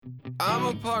I'm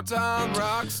a part-time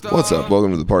rock star. What's up?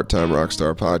 Welcome to the Part-Time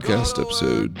Rockstar Podcast,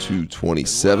 episode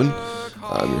 227.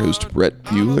 I'm your host, Brett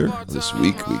Bueller. This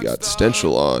week we got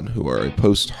Stential on, who are a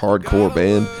post-hardcore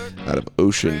band out of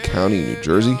Ocean County, New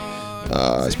Jersey.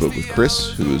 I spoke with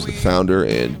Chris, who is the founder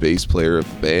and bass player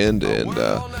of the band, and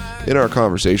in our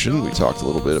conversation we talked a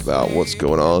little bit about what's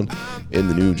going on in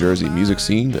the New Jersey music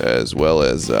scene, as well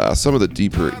as some of the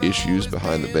deeper issues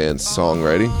behind the band's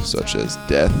songwriting, such as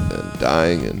death and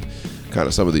dying and kind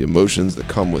of some of the emotions that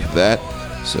come with that.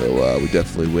 So we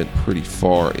definitely went pretty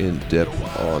far in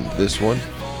depth on this one.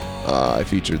 I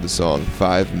featured the song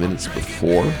 5 Minutes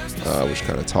Before, which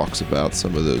kind of talks about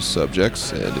some of those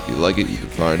subjects, and if you like it, you can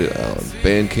find it on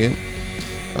Bandcamp.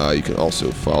 You can also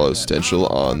follow Stential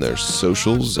on their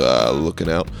socials, looking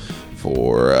out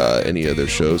for any other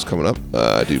shows coming up.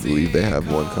 I do believe they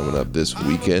have one coming up this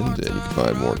weekend, and you can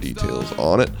find more details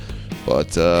on it.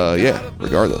 But yeah,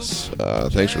 regardless,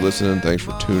 thanks for listening, thanks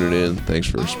for tuning in, thanks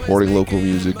for supporting local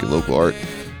music and local art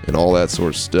and all that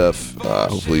sort of stuff.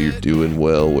 Hopefully you're doing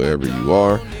well wherever you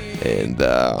are. And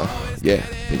yeah,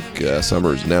 I think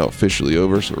summer is now officially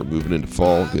over, so we're moving into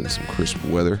fall, getting some crisp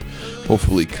weather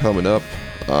hopefully coming up.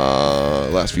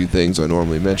 Last few things I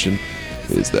normally mention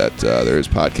is that there is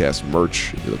podcast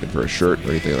merch. If you're looking for a shirt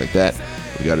or anything like that,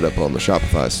 we got it up on the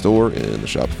Shopify store and the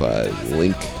Shopify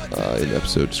link in the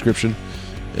episode description.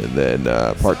 And then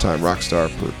Part-Time Rockstar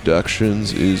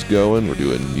Productions is going. We're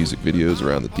doing music videos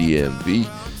around the DMV.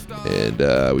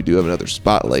 And we do have another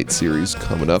Spotlight series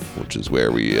coming up, which is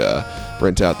where we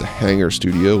rent out the Hangar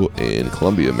Studio in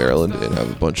Columbia, Maryland, and have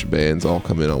a bunch of bands all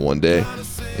come in on one day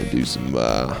and do some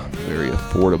very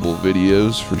affordable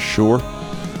videos for sure.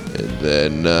 And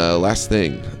then last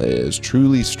thing is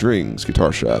Truly Strings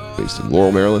Guitar Shop, based in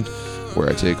Laurel, Maryland, where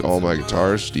I take all my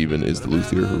guitars. Steven is the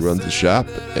luthier who runs the shop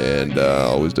and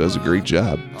always does a great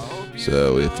job.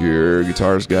 So if your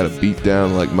guitar's got a beat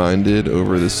down like mine did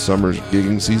over this summer's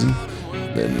gigging season,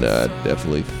 then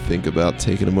definitely think about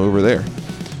taking them over there.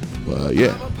 But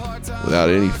yeah, without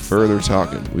any further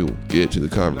talking, we will get to the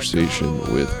conversation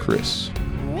with Chris.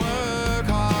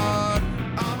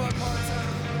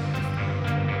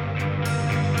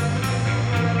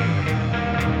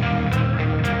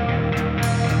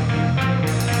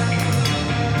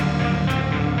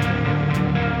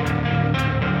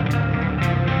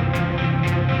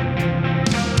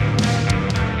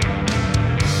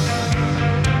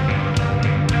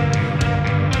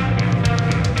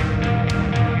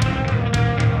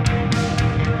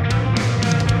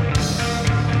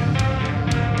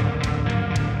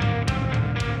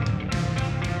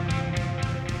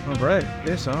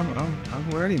 Yes, I'm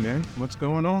ready, man. What's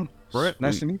going on, Brett?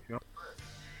 Nice to meet you.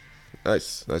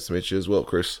 Nice to meet you as well,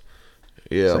 Chris.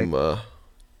 Yeah, I'm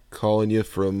calling you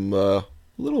from a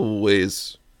little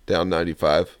ways down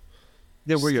 95.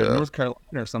 Yeah, where you at? North Carolina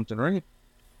or something, right?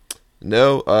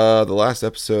 No, the last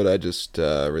episode I just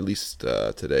released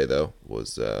today, though,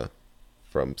 was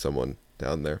from someone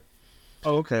down there.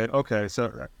 Oh, okay.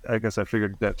 So I guess I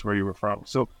figured that's where you were from.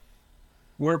 So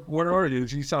where are you?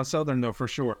 You sound southern, though, for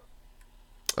sure.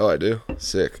 Oh, I do?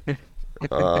 Sick.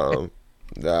 Nah,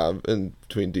 I'm in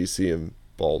between DC and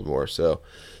Baltimore, so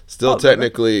still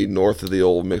technically north of the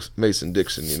old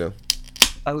Mason-Dixon, you know?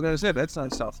 I was gonna say that's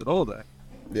not south at all, then.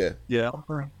 Yeah.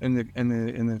 In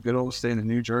the good old state of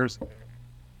New Jersey.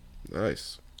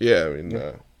 Nice. Yeah, I mean,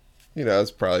 you know,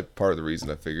 that's probably part of the reason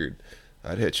I figured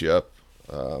I'd hit you up,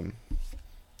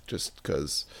 just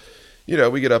because, you know,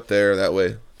 we get up there that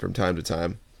way from time to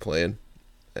time playing.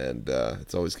 And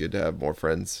it's always good to have more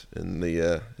friends in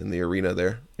the arena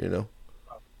there, you know.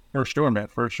 For sure, man.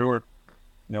 For sure.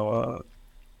 You know,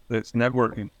 it's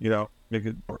networking. You know, make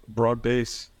it broad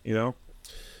base. You know.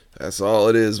 That's all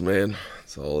it is, man.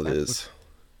 That's all it is.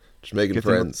 Just making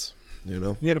friends, you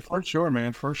know. Yeah, for sure,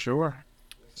 man. For sure,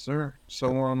 sir.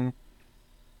 So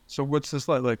so what's this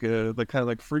like? Like kind of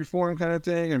like free form kind of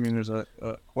thing? I mean, there's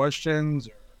questions.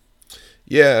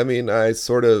 Yeah, I mean, I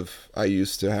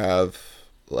used to have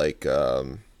like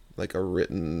a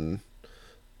written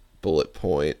bullet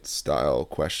point style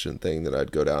question thing that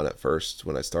I'd go down at first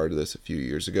when I started this a few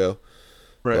years ago.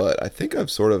 Right. But I think I've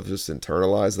sort of just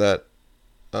internalized that.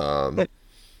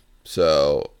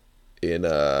 So in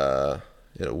a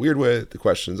weird way, the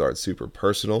questions aren't super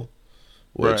personal,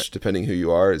 which depending who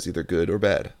you are is either good or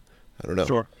bad. I don't know.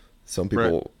 Sure. Some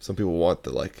people want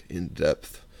the like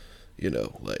in-depth, you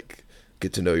know, like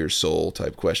get to know your soul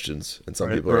type questions, and some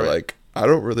people are like, I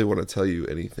don't really want to tell you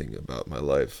anything about my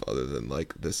life other than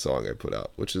like this song I put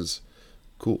out, which is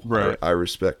cool. Right. I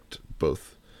respect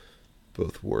both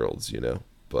worlds, you know.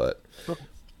 But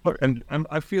and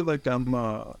I feel like I'm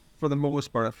for the most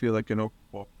part, I feel like, you know,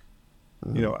 well,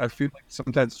 You know, I feel like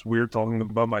sometimes it's weird talking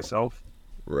about myself,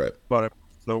 Right. but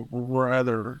so we're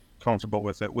rather comfortable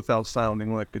with it without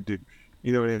sounding like a douche.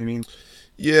 You know what I mean?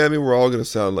 Yeah, I mean, we're all gonna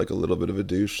sound like a little bit of a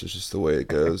douche. It's just the way it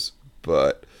goes.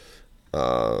 But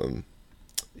um,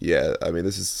 yeah, I mean,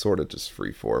 this is sort of just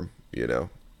free form, a Very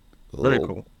little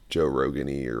cool. Joe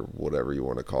Rogan-y or whatever you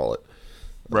want to call it.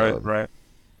 Right, right.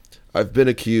 I've been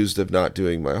accused of not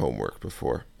doing my homework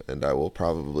before, and I will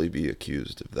probably be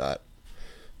accused of that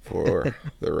for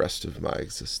the rest of my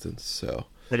existence. So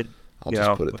But I'll you just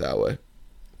know, put it that way.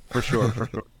 for sure, for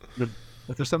sure.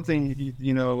 If there's something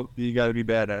you know you got to be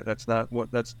bad at, that's not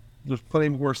what. That's there's plenty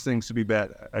worse things to be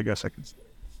bad at. I guess I could say.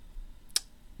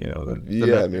 You know,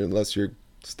 Yeah, I mean, unless you're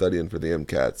studying for the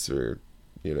MCATs or,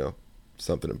 you know,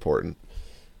 something important.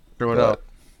 throw it But out.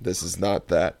 this is not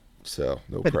that, so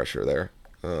no pressure there.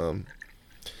 Um,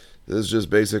 this is just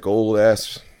basic old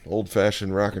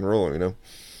fashioned rock and roll, Yeah,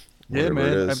 whatever it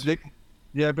man. is.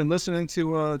 I've been listening to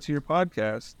your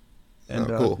podcast, and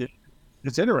Oh, cool.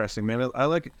 it's interesting, man. I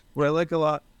like what I like a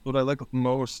lot. What I like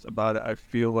most about it, I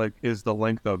feel like, is the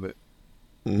length of it.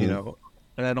 You Hmm. know,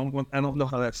 and I don't know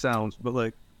how that sounds, but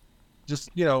like just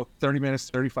 30 minutes,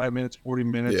 35 minutes, 40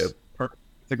 Yeah, minutes per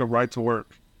take a ride to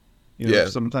work. You know, yeah.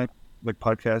 sometimes like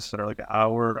podcasts that are like an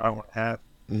hour, hour and a half,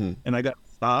 Hmm. and I got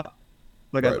stopped.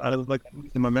 Like Right. I like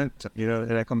in momentum,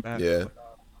 and I come back. Yeah, Like,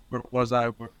 where was I?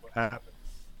 What happened?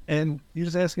 And you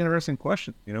just ask interesting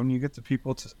questions, and you get the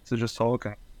people to just talk.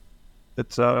 And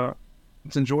it's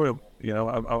it's enjoyable.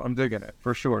 I'm digging it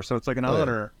for sure. So it's like an oh yeah.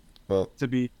 honor Well, to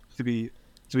be to be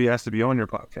to be asked to be on your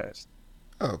podcast.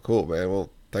 oh, cool, man. Well,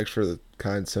 thanks for the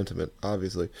kind sentiment,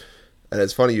 obviously. And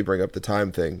it's funny you bring up the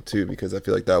time thing too, because I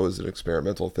feel like that was an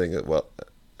experimental thing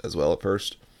as well at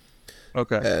first.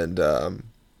 Okay. And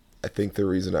I think the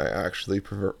reason I actually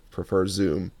prefer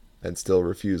Zoom and still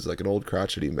refuse like an old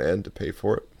crotchety man to pay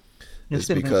for it is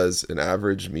because an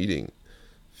average meeting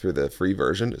for the free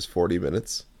version is 40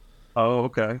 minutes. Oh,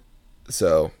 okay.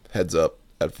 So heads up,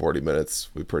 at 40 minutes,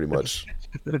 we pretty much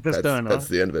That's done, huh? that's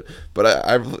the end of it. But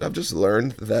I've just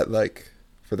learned that like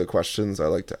for the questions I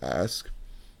like to ask,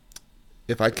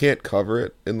 if I can't cover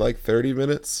it in like 30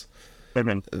 minutes,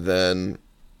 Women. then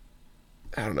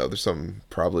I don't know. There's something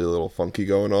probably a little funky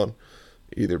going on,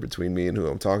 either between me and who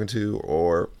I'm talking to,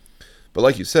 or. But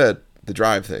like you said, the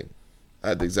drive thing. I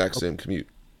had the exact same commute,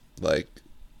 like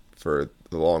for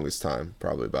the longest time,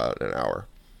 probably about an hour.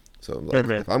 So I'm like,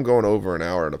 Women. if I'm going over an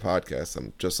hour in a podcast,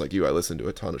 I'm just like you. I listen to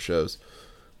a ton of shows.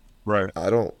 Right. I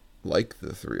don't like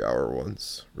the 3 hour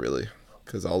ones really,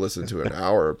 because I'll listen to an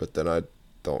hour, but then I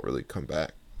don't really come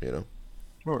back. You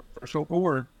know.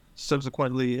 Or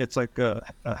subsequently, it's like it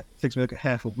takes me like a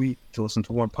half a week to listen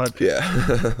to one podcast.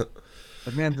 Yeah.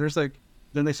 Like, man, there's like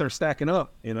then they start stacking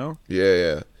up. Yeah.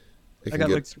 Yeah. It I can got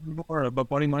get like three more, but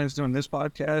buddy mine's doing this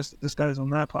podcast. This guy's on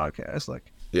that podcast.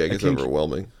 Like, yeah, it I gets can't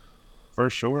overwhelming. for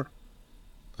sure.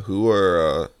 Who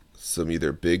are some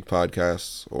either big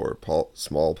podcasts or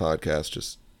small podcasts?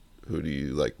 Just who do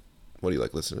you like? What do you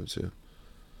like listening to?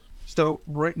 So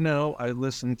right now, I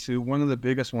listen to one of the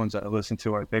biggest ones I listen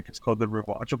to. I think it's called the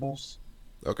Rewatchables.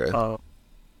 Okay.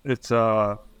 It's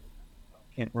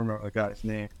can't remember the guy's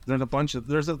name. There's a bunch of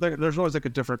there's always like a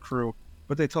different crew,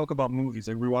 but they talk about movies,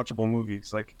 like rewatchable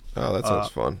movies. Oh, that sounds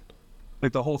fun.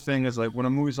 Like the whole thing is like when a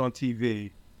movie's on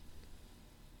TV,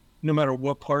 no matter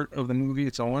what part of the movie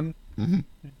it's on, Hmm.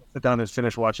 sit down and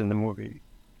finish watching the movie,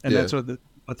 and Yeah. that's what the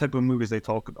type of movies they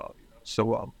talk about.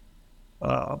 So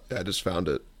Yeah, I just found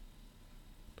it.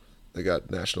 They got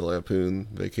National Lampoon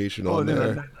Vacation oh, on dude,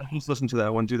 there. I just listened to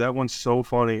that one, dude. That one's so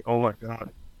funny. Oh my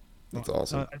god. That's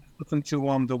awesome. I just listened to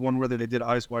the one where they did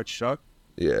Eyes Wide Shut.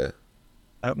 Yeah.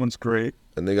 That one's great.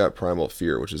 And they got Primal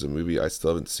Fear, which is a movie I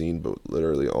still haven't seen, but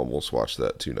literally almost watched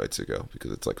that 2 nights ago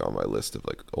because it's like on my list of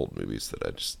like old movies that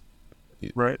I just.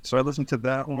 Right. So I listened to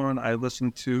that one. I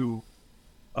listened to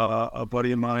a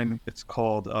buddy of mine. It's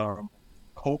called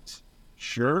Cult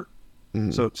Sure.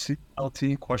 Mhm. So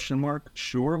CLT question mark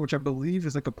sure, which I believe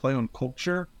is like a play on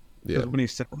culture. Yeah.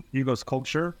 Because when he goes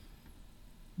culture,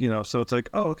 so it's like,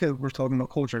 oh, okay, we're talking about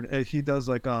culture. And he does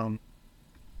like kind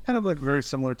of like very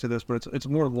similar to this, but it's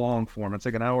more long form. It's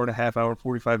like an hour and a half, hour,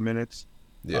 45 minutes.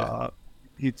 Yeah.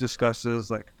 He discusses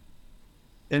like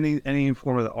any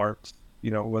form of the arts,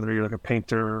 whether you're like a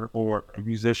painter or a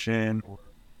musician or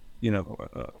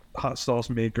a hot sauce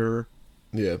maker.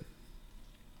 Yeah.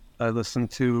 I listened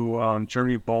to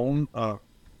Jeremy Bone,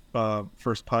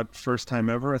 first time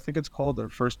ever. I think it's called their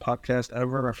first podcast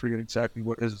ever. I forget exactly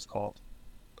what his is called,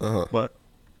 Uh huh. but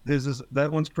that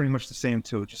one's pretty much the same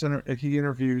too. He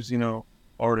interviews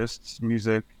artists,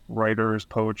 music, writers,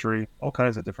 poetry, all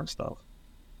kinds of different stuff.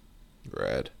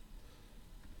 Rad.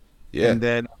 Yeah. And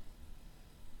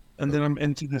then I'm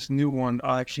into this new one.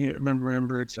 I actually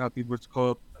remember exactly what it's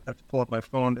called. I have to pull up my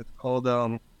phone. It's called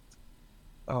oh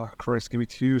Christ, give me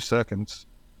 2 seconds.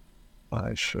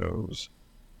 My shows.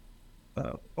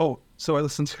 So I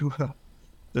listened to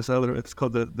this other. It's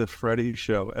called the Freddy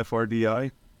Show.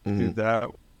 FRDI. Mhm. Dude, that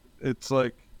it's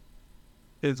like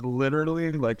it's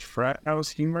literally like frat house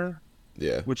humor,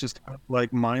 Yeah. which is kind of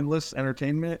like mindless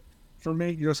entertainment for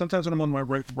me. Sometimes when I'm on my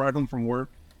ride home from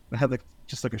work, and I have like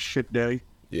just like a shit day. I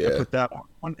Yeah. put that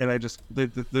on, and I just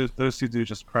those two dudes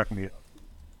just crack me up.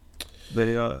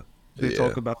 They Yeah.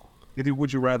 talk about they do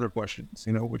would you rather questions.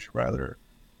 Would you rather,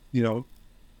 you know,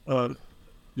 uh,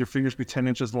 your fingers be 10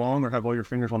 inches long or have all your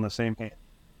fingers on the same hand?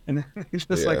 And then it's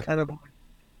just like Yeah. kind of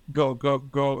go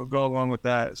along with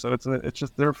that. So it's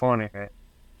just they're funny. Man.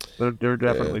 They're Yeah.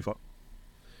 definitely fun.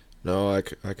 No, I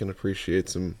can appreciate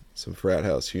some frat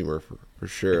house humor for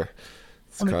sure.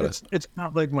 It's I mean, kind of it's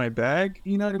not like my bag,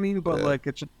 you know what I mean? But yeah. like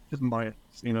it's my,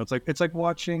 it's like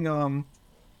watching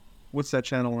what's that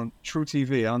channel on True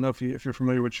TV? I don't know if you're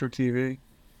familiar with True TV,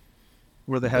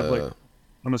 where they have like No.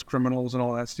 almost criminals and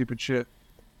all that stupid shit.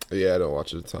 Yeah, I don't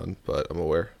watch it a ton, but I'm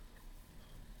aware.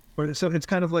 But so it's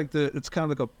kind of like a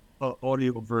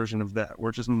audio version of that, where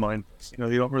it's just mindless.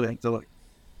 You don't really have to like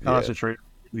Yeah. concentrate,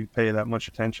 really pay that much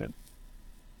attention.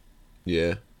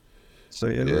 Yeah. So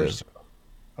yeah, Yeah. there's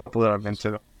a couple that I've been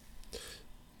to.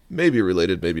 Maybe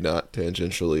related, maybe not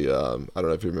tangentially. I don't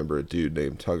know if you remember a dude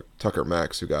named Tucker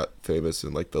Max who got famous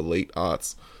in like the late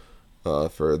aughts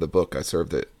for the book I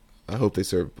served it. I hope they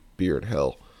serve beer in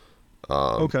hell.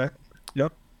 Um, Okay.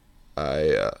 Yep.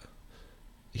 I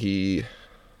he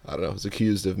I don't know was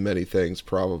accused of many things.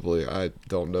 Probably I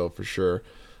don't know for sure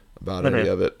about any Okay.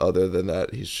 of it. Other than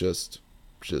that, he's just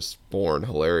born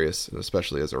hilarious, and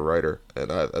especially as a writer.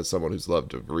 And as someone who's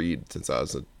loved to read since I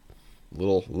was a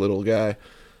little guy.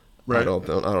 Right. I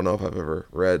don't know if I've ever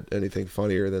read anything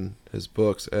funnier than his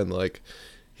books, and like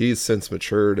he's since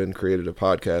matured and created a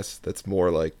podcast that's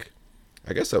more like,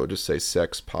 I guess I would just say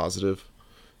sex positive.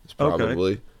 It's Okay.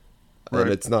 probably, and Right.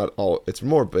 it's not all. It's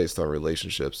more based on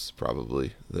relationships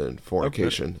probably than Okay.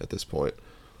 fornication at this point.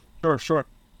 Sure. Sure.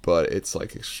 But it's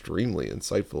like extremely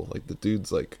insightful. Like the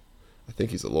dude's like, I think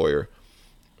he's a lawyer,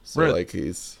 so Really. like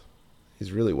he's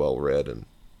really well read, and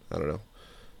I don't know.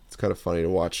 It's kind of funny to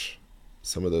watch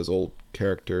some of those old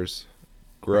characters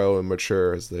grow and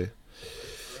mature as they.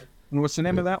 And what's the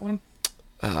name of that one?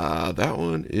 That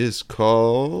one is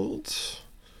called.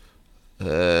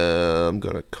 I'm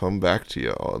gonna come back to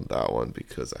you on that one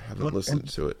because I haven't Look, listened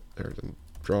to it. I'm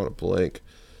drawing a blank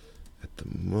at the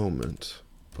moment,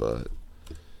 but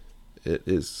it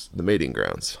is the mating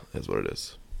grounds. Is what it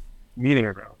is. Meeting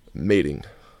around. Mating.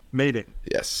 Mating.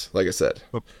 Yes, like I said,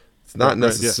 Oh, it's not right. Yeah.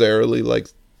 necessarily like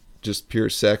just pure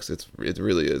sex. It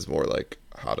really is more like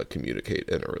how to communicate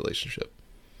in a relationship,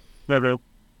 Right.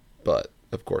 but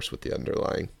of course with the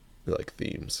underlying like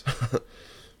themes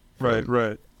Right. from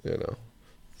Right. you know.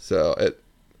 So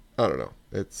I don't know.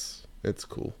 It's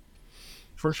cool.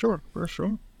 For sure. For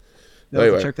sure. Yeah, I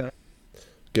have to Anyway, check that.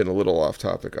 getting a little off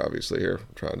topic obviously here.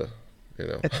 I'm trying to, you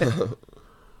know.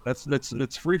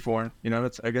 That's free form.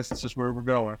 I guess it's just where we're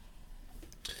going.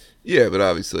 Yeah, but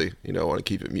obviously, I want to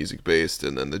keep it music based,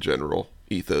 and then the general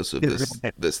ethos of Yeah,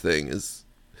 this thing is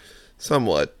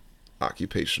somewhat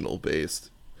occupational based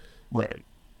right.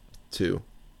 too.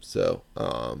 So,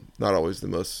 not always the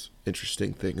most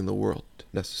interesting thing in the world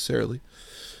necessarily,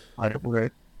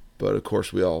 Right. but of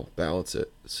course we all balance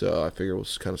it. So I figure we'll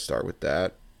just kind of start with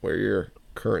that, where you're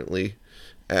currently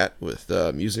at with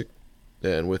music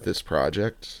and with this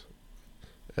project,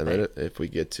 and then if we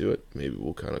get to it, maybe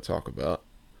we'll kind of talk about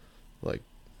like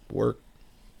work.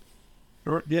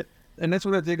 Sure. Yeah. And that's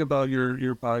what I think about your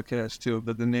podcast too.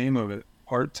 The name of it,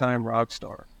 Part-Time Rock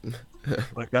Star.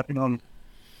 Like that.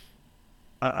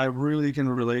 I really can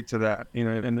relate to that.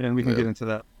 And we can Yeah. get into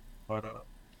that. But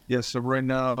yeah. So right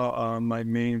now, my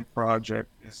main project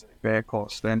is a band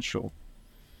called Stential.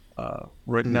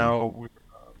 Right Mhm. now, we're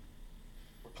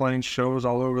playing shows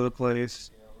all over the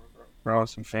place. We're drawing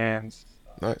some fans.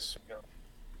 Nice.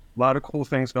 A lot of cool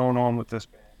things going on with this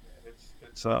band.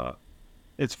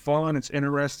 It's fun. It's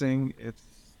interesting.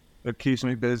 It keeps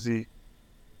me busy.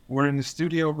 We're in the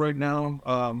studio right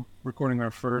now, recording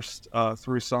our first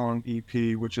 3-song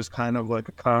EP, which is kind of like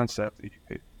a concept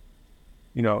EP.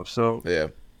 So Yeah.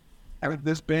 with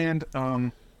this band,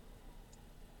 I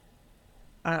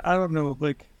don't know,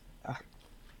 like uh,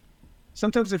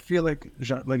 sometimes I feel like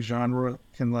genre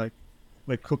can like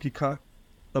cookie cut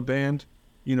a band,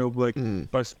 like Mhm.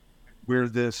 by we're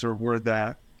this or we're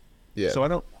that. Yeah. So I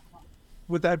don't.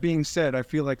 With that being said, I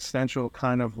feel like Stential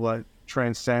kind of like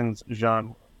transcends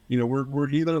genre. You know, we're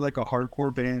either like a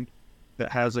hardcore band that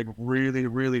has like really,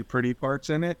 really pretty parts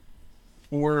in it,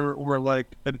 or we're like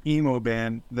an emo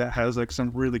band that has like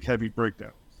some really heavy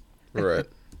breakdowns. Right.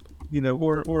 You know,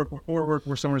 or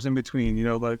we're somewhere in between. You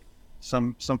know, like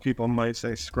some people might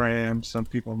say scram, some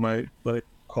people might like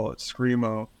call it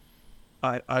screamo.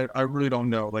 I really don't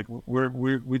know. Like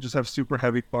we just have super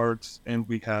heavy parts, and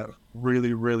we have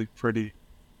really, really pretty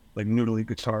like noodly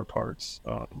guitar parts,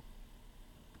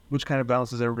 which kind of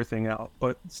balances everything out.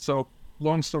 But so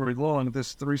long story long,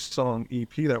 this 3-song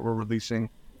EP that we're releasing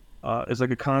is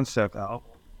like a concept album,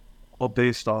 all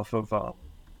based off of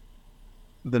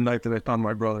the night that I found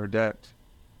my brother dead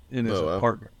in his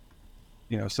apartment.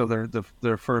 You know, so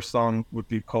their first song would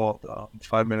be called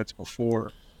 5 Minutes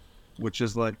Before, which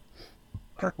is like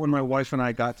when my wife and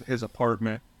I got to his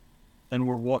apartment and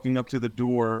we're walking up to the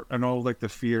door, and all like the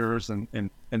fears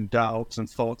and doubts and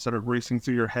thoughts that are racing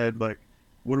through your head, like,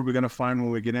 what are we going to find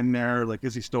when we get in there? Like,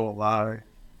 is he still alive?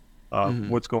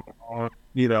 What's going on?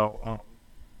 You know,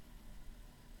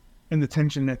 and the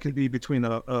tension that could be between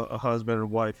a husband and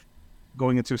wife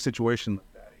going into a situation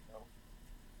like that, you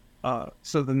know?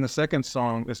 So then the second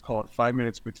song is called 5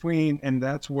 Minutes Between, and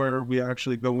that's where we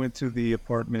actually go into the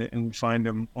apartment and we find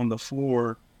him on the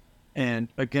floor. And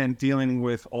again, dealing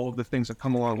with all of the things that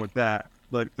come along with that,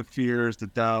 like the fears, the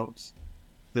doubts,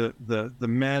 the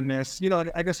madness, you know,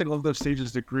 I guess like all those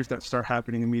stages of grief that start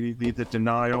happening immediately, the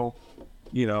denial,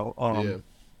 you know,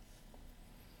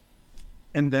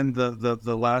 and then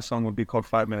the last song would be called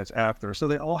 5 Minutes After. So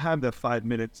they all have that 5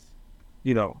 minutes,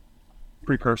 you know,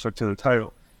 precursor to the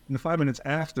title. And the 5 minutes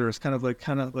after is kind of like,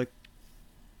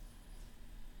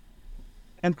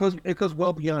 and it goes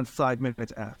well beyond 5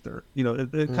 minutes after. You know,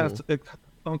 it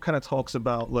kind of talks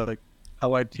about like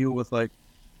how I deal with like,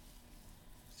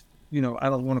 you know, I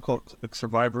don't want to call it like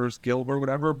survivor's guilt or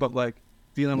whatever, but like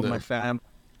dealing with my family,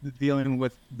 dealing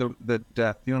with the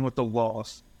death, dealing with the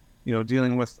loss, you know,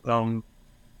 dealing with those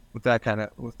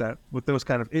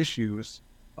kind of issues.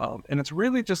 And it's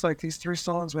really just like these 3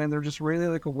 songs, man, they're just really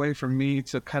like a way for me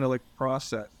to kind of like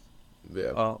process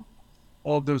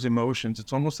all of those emotions.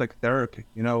 It's almost like therapy,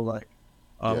 you know, like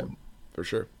for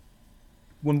sure.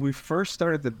 When we first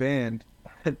started the band,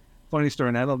 funny story,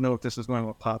 and I don't know if this is going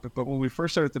to pop it, but when we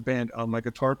first started the band, my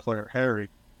guitar player Harry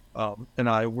and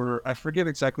I forget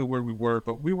exactly where we were,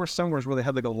 but we were somewhere where they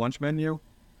had like a lunch menu,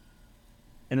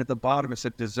 and at the bottom it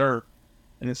said dessert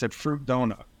and it said fruit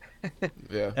donut.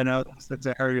 And I said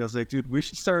to Harry, I was like, dude, we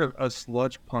should start a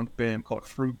sludge punk band called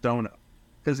Fruit Donut,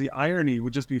 because the irony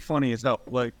would just be funny as hell.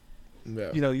 Like,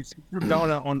 you know, you see Fruit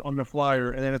Donut on the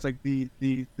flyer, and then it's like the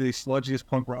sludgiest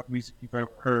punk rock music you've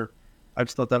ever heard. I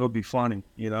just thought that would be funny,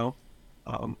 you know.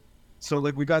 So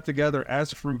like we got together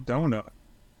as Fruit Donut,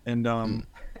 and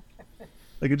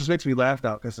like it just makes me laugh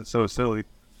out because it's so silly.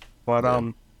 But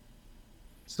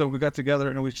so we got together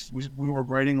and we were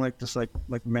writing like this like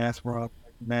math rock,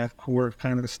 math core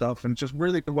kind of stuff, and just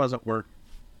really it wasn't working.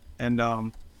 And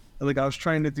like I was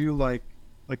trying to do like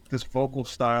this vocal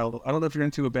style. I don't know if you're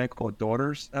into a band called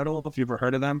Daughters at all, if you've ever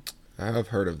heard of them. I have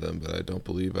heard of them, but I don't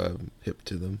believe I'm hip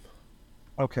to them.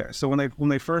 Okay, so when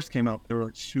they first came out, they were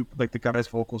like super, like the guy's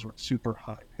vocals were super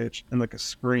high pitched and like a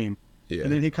scream. And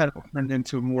then he kind of turned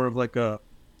into more of like a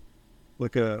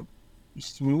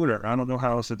smoother. I don't know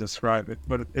how else to describe it,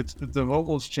 but it's the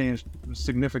vocals changed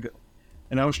significantly.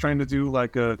 And I was trying to do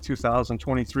like a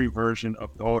 2023 version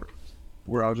of Daughters,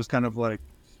 where I was just kind of like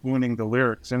swooning the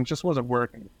lyrics, and it just wasn't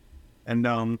working. And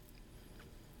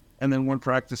then one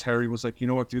practice, Harry was like, you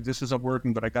know what, dude, this isn't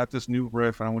working, but I got this new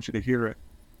riff and I want you to hear it.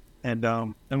 And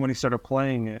when he started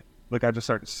playing it, like I just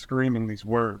started screaming these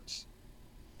words,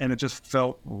 and it just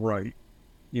felt right.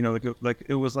 You know,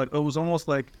 it was almost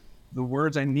like the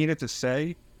words I needed to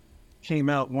say came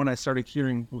out when I started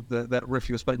hearing that riff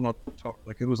he was playing on the guitar.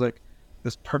 Like it was like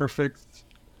this perfect,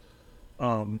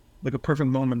 like a perfect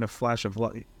moment, a flash of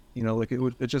light. You know, like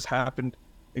it just happened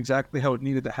exactly how it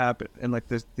needed to happen, and like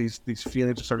these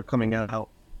feelings just started coming out,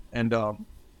 and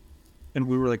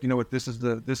we were like, you know what, this is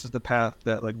the path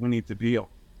that like we need to be on.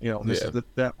 You know, this is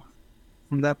that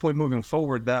from that point moving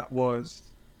forward, that was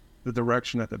the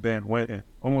direction that the band went in,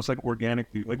 almost like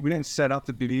organically. Like we didn't set out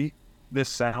to be this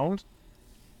sound,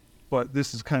 but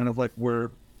this is kind of like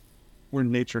where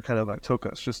nature kind of like took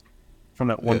us, just from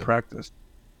that one practice.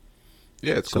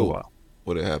 Yeah, it's so cool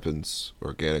when it happens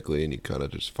organically and you kind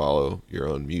of just follow your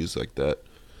own muse like that.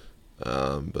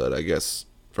 But I guess,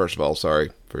 first of all, sorry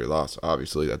for your loss.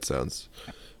 Obviously, that sounds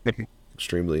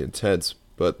extremely intense.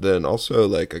 But then also,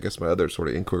 like, I guess my other sort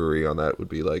of inquiry on that would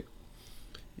be, like,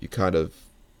 you kind of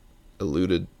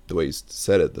alluded the way you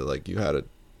said it, that, like, you had a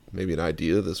maybe an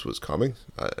idea this was coming.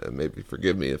 Maybe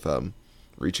forgive me if I'm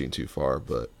reaching too far,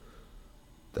 but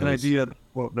that An was idea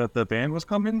that the band was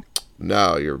coming.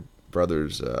 no your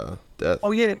brother's death.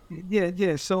 Oh yeah.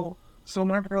 So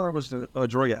my brother was a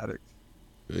drug addict,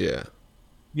 Yeah,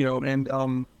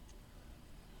 and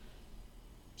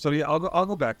so yeah, I'll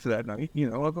go back to that night.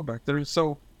 I'll go back there.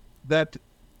 So that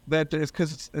is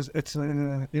because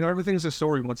everything's a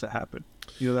story once it happened.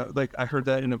 That, like, I heard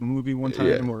that in a movie one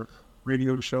yeah, time or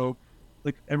radio show.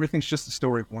 Like, everything's just a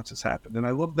story once it's happened, and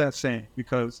I love that saying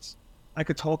because I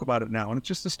could talk about it now, and it's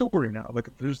just a story now.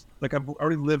 Like I've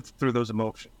already lived through those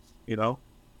emotions.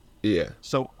 yeah,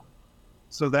 So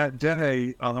that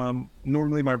day,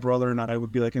 normally my brother and I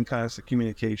would be like in constant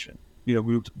communication. We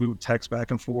would text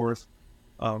back and forth.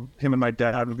 Him and my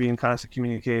dad would be in constant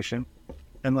communication,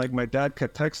 and like my dad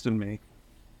kept texting me,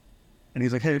 and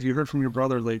he's like, "Hey, have you heard from your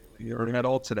brother lately or at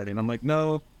all today?" And I'm like,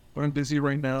 "No, but I'm busy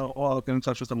right now. Oh, I'll get in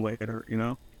touch with him later."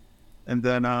 And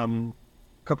then a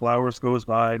couple hours goes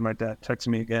by, and my dad texts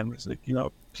me again. He's like,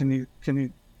 "Can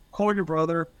you call your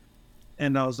brother?"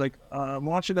 And I was like, "I'm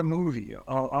watching a movie.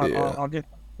 I'll get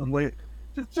him later."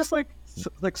 Just like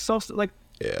self like.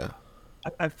 yeah,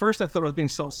 At first, I thought I was being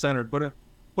self-centered, but it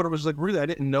was like, really, I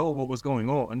didn't know what was going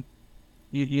on.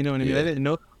 You know what I mean? yeah, I didn't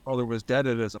know my brother was dead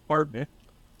at his apartment,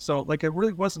 so like, it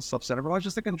really wasn't self-centered. But I was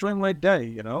just like enjoying my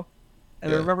day. And I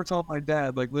yeah, remember telling my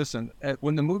dad, like, listen,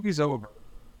 when the movie's over,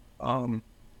 when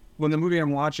the movie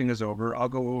I'm watching is over, I'll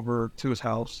go over to his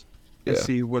house and yeah,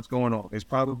 see what's going on. He's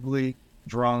probably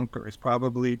drunk or he's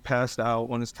probably passed out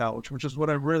on his couch, which is what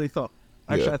I really thought.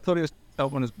 yeah. Actually, I thought he was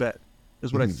out on his bed,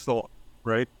 is what I thought,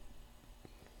 right?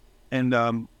 And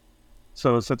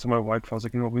so I said to my wife, I was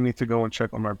like, we need to go and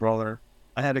check on my brother.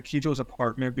 I had a key to his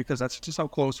apartment because that's just how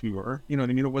close we were. You know what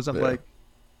I mean? It wasn't Yeah. like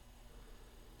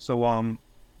so.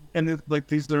 And like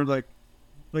these are like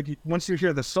once you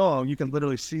hear the song, you can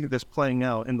literally see this playing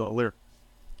out in the lyrics.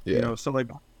 Yeah. So like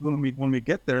when we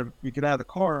get there, we get out of the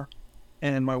car,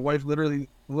 and my wife literally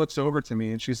looks over to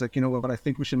me and she's like, "You know what? I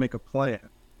think we should make a plan."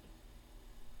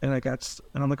 And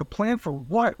I'm like, "A plan for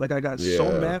what?" Like, I got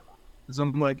so Yeah. mad because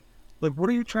I'm like, what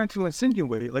are you trying to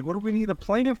insinuate? Like, what do we need a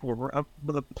plan for?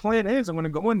 But the plan is, I'm going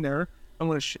to go in there, I'm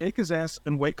going to shake his ass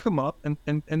and wake him up and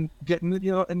get in,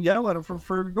 and yell at him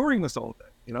for ignoring us all day.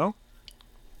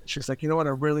 She's like, "You know what?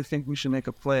 I really think we should make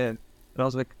a plan." And I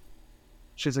was like,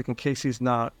 she's like, "In case he's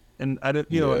not." And I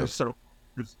didn't, Yeah. I started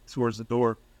towards the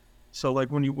door. So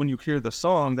like when you hear the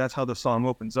song, that's how the song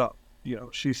opens up.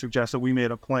 She suggests that we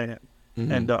made a plan,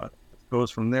 Mhm. and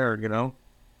goes from there.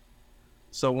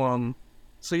 So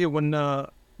yeah, when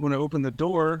I opened the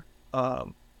door,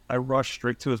 I rushed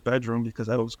straight to his bedroom because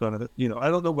I was gonna, I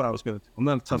don't know what I was gonna do. I'm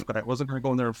not a tough guy. I wasn't gonna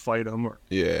go in there and fight him or,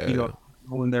 Yeah.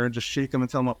 go in there and just shake him and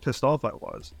tell him how pissed off I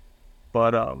was.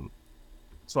 But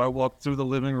so I walked through the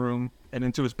living room and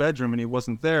into his bedroom, and he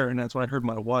wasn't there. And that's when I heard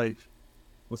my wife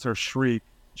with her shriek.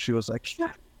 She was like,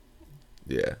 "Yeah,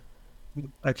 Yeah.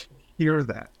 I can hear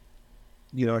that."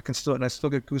 I still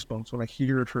get goosebumps when I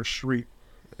hear her shriek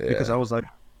because I Yeah. was like,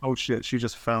 "Oh shit, she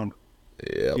just found,"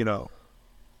 Yep. you know.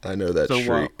 I know that So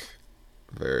shriek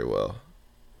very well.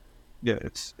 yeah,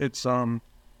 it's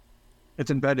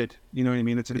embedded. You know what I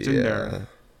mean? It's in there.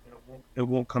 Yeah. It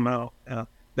won't come out.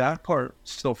 That part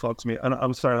still fucks me.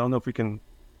 I'm sorry. I don't know if we can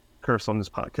curse on this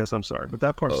podcast. I'm sorry, but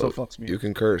that part still Oh, fucks me. you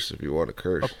can curse if you want to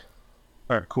curse. Okay.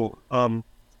 All right, cool.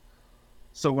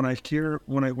 So when I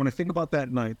think about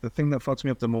that night, the thing that fucks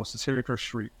me up the most is hearing her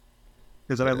shriek.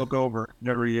 Because then I Yeah. look over,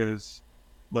 there he is,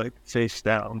 like face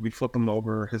down. We flip him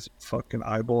over. His fucking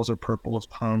eyeballs are purple. His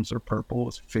palms are purple.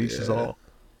 His face is Yeah. all.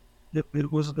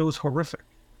 It was horrific.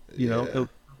 Yeah. It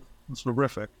was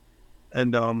horrific.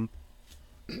 And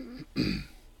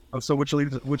so which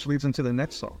leads into the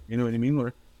next song. You know what I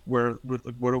mean? Where what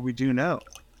do we do now?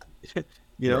 Right.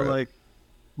 Like,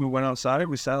 we went outside,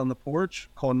 we sat on the porch,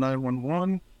 called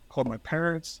 911, called my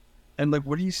parents, and like,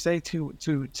 what do you say to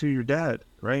your dad,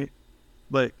 right?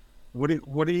 Like, what do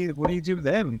you do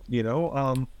then?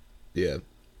 Yeah.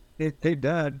 Hey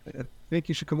dad, I think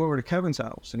you should come over to Kevin's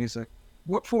house. And he's like,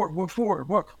 "What for? What for?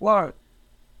 What?"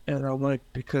 And I'm like,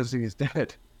 "Because he's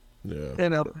dead."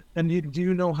 Yeah. And do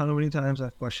you know how many times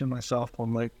I've questioned myself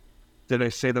on, like, did I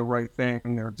say the right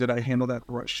thing, or did I handle that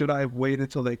right? Should I have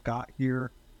waited till they got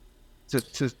here to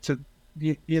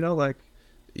like.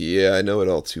 Yeah, I know it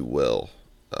all too well.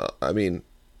 I mean,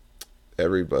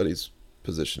 everybody's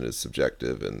position is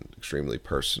subjective and extremely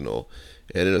personal.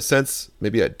 And in a sense,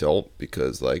 maybe I don't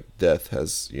because, like, death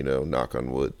has, knock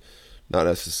on wood, not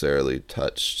necessarily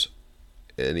touched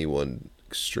anyone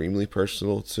extremely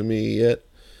personal to me yet.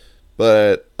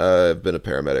 But I've been a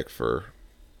paramedic for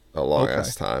a long Okay.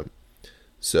 ass time.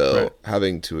 So Right.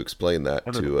 having to explain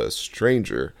that to a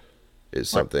stranger is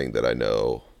something that I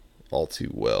know all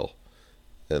too well.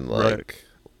 And Right. like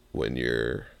when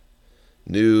you're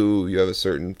new, you have a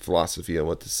certain philosophy on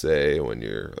what to say. When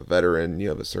you're a veteran, you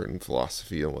have a certain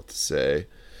philosophy on what to say.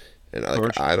 And like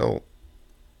Course. I don't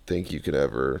think you can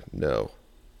ever know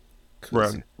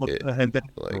because Right. Well, it and then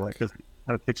like like it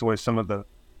kind of takes away some of the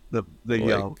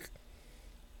like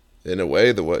in a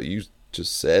way the what you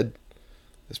just said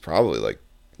is probably like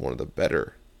one of the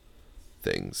better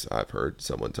things I've heard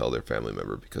someone tell their family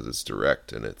member because it's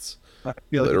direct and it's I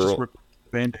feel like it just literal. ripped the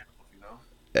band-aid off, you know?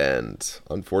 And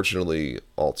unfortunately,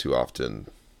 all too often,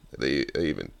 they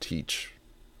even teach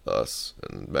us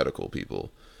and medical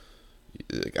people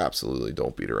like absolutely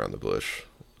don't beat around the bush.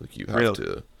 Like you have Really.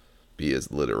 to be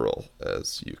as literal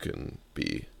as you can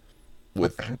be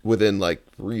within like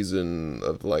reason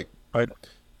of like Right.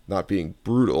 not being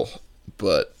brutal,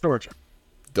 but Storage.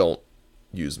 don't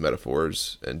use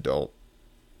metaphors and don't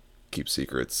keep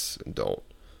secrets and don't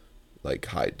like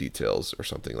hide details or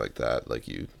something like that. Like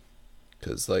you,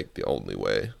 because like the only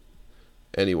way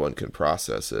anyone can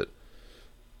process it,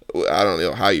 I don't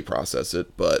know how you process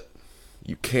it, but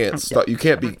you can't stop. You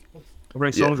can't be.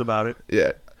 Write Yeah, songs about it.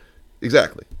 yeah,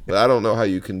 exactly. But I don't know how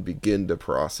you can begin to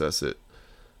process it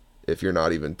if you're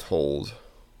not even told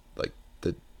like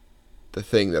the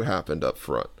thing that happened up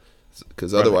front,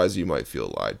 because Right. otherwise you might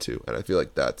feel lied to, and I feel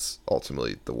like that's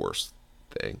ultimately the worst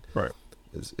thing. Right.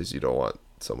 Is you don't want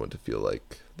someone to feel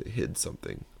like they hid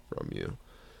something from you.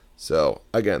 So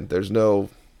again, there's no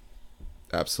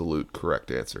absolute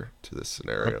correct answer to this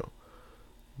scenario,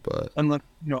 but And like,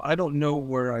 I don't know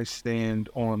where I stand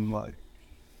on like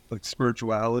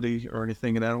spirituality or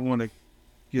anything, and I don't want to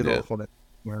get yeah, off on it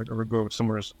or go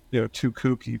somewhere too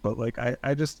kooky. But like, I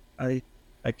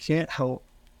can't help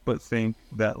but think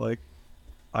that like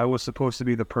I was supposed to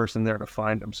be the person there to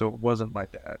find him, so it wasn't my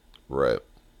dad, right,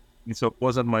 and so it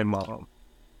wasn't my mom,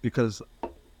 because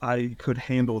I could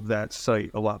handle that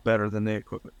site a lot better than they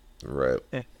could. right,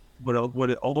 And what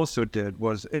it also did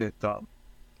was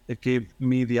it gave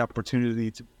me the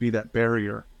opportunity to be that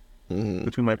barrier hmm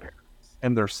between my parents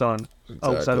and their son,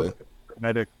 outside of exactly, like a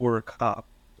medic or a cop.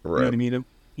 You know right, what I mean?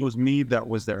 It was me that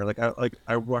was there.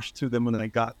 I rushed to them when I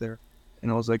got there,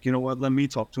 and I was like, you know what? Let me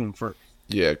talk to him first.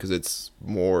 yeah, because it's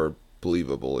more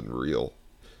believable and real.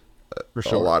 For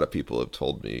A sure. lot of people have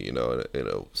told me, in a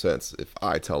sense, if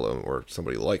I tell them or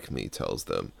somebody like me tells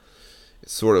them,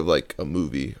 it's sort of like a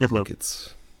movie. Like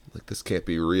it's like this can't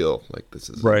be real. Like this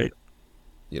isn't. Right.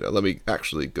 Let me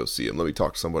actually go see him. Let me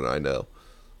talk to someone I know.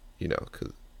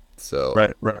 Cause so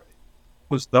Right. Right.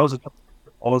 That was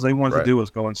all they wanted to right, do was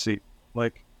go and see.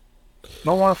 Like, I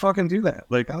don't want to fucking do that.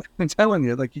 Like, I've been telling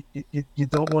you, like, you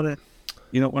don't want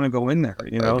to go in there.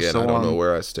 again, I So don't know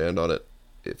where I stand on it.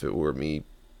 If it were me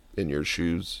in your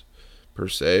shoes, per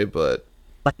se, but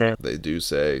they do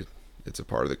say it's a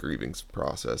part of the grieving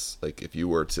process. Like if you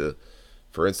were to,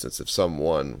 for instance, if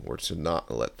someone were to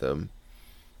not let them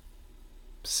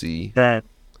see, that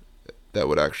that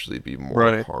would actually be more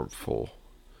right. harmful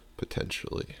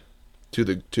potentially to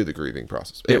the grieving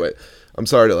process. Yeah. Anyway, I'm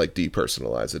sorry to like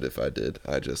depersonalize it if I did.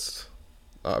 I just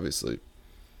obviously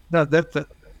No, that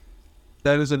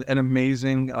is an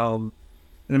amazing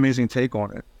take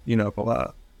on it.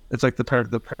 It's like the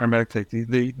paramedic take,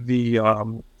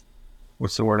 the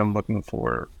what's the word I'm looking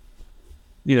for?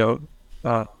 You know,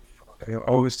 uh, I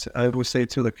always say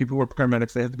too, like people who are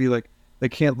paramedics, they have to be like, they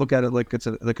can't look at it like it's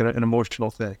an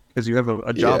emotional thing, because you have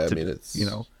a yeah, job I to mean do.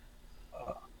 it's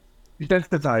Uh,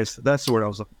 desensitized. That's the word I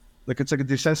was looking. Like it's like a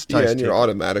yeah, desensitized and you're take.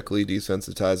 automatically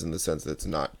desensitized in the sense that it's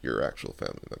not your actual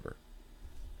family member.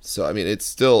 So I mean, it's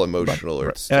still Right. emotional or Right.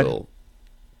 it's still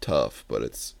tough, but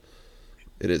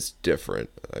it is different.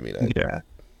 I mean, Yeah.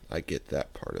 I get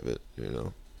that part of it.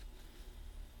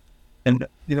 And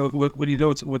what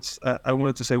what's I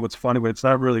wanted to say what's funny, but it's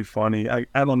not really funny. I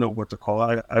don't know what to call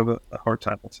it. I have a hard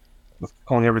time with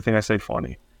calling everything I say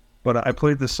funny. But I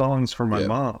played the songs for my Yeah,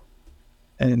 mom,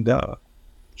 and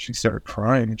she started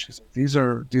crying, and she's like, "These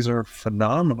are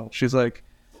phenomenal." She's like,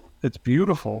 "It's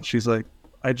beautiful." She's like,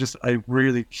 I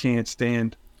really can't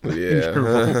stand your yeah,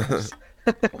 vocals.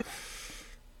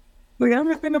 Like,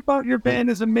 everything about your band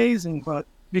is amazing, but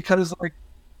because like,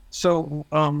 so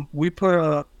we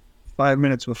put 5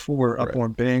 minutes before up right.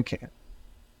 on Bandcamp,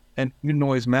 and New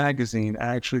Noise magazine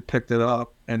actually picked it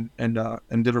up and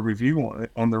did a review on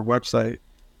it on their website,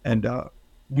 and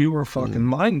we were fucking Mm,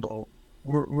 mind blown.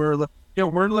 We're like,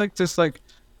 we're like just like,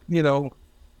 you know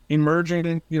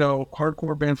emerging,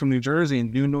 hardcore band from New Jersey,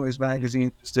 and New Noise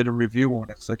magazine just did a review on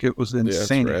it. It's like, it was yeah,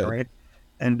 it's insane, rad. right?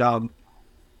 And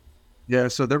yeah,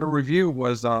 so their review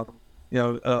was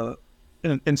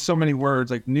in so many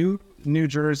words, like New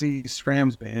Jersey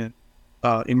Scrams band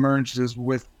emerges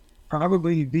with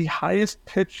probably the highest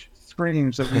pitch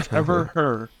screams that we've ever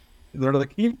heard. They're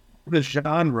like, even the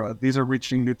genre, these are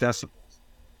reaching new decibels.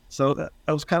 So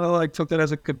I was kind of like took that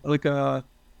as a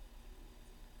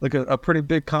pretty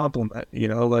big compliment,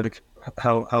 like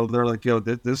how they're like, yo,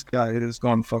 this guy is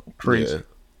going fucking crazy. Yeah.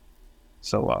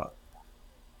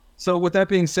 So with that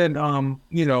being said,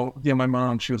 my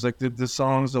mom, she was like, the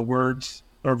songs, the words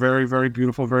are very, very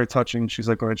beautiful, very touching. She's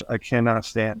like, I cannot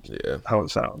stand how it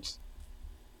sounds.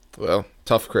 Well,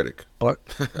 tough critic. But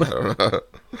I don't know.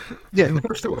 yeah, and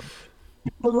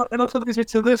also brings me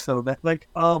to this though, that like,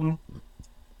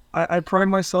 I pride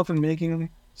myself in making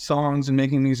songs and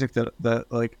making music that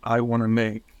like I want to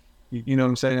make. You know what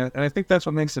I'm saying? And I think that's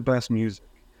what makes the best music,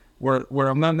 where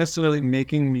I'm not necessarily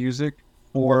making music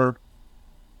for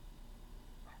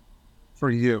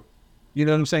you. You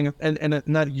know what I'm saying? And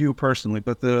not you personally,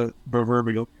 but the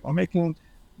proverbial. I'm making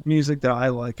music that I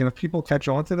like, and if people catch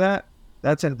on to that,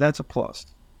 that's a plus.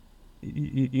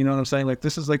 You know what I'm saying? Like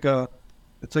this is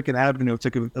it's like an avenue. It's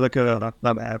like a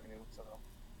not an avenue.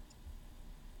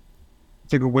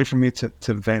 It's like a way for me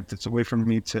to vent. It's a way for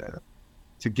me to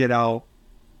get out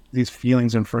these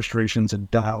feelings and frustrations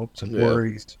and doubts and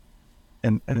worries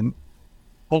and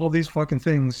all of these fucking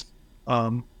things.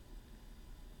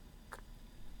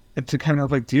 And to kind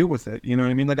of like deal with it, you know what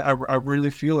I mean? Like I really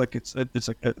feel like it's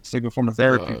like a form of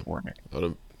therapy for me.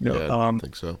 I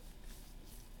think so.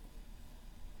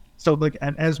 So like,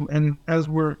 and as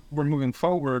we're moving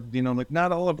forward, like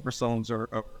not all of our songs are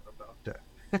about that.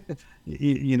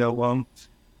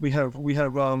 We have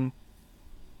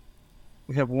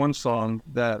one song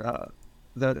that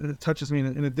touches me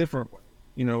in a different way.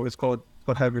 It's called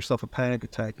 "Have Yourself a Panic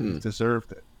Attack." You've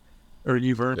deserved it, or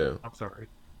you've earned it. I'm sorry.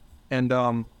 And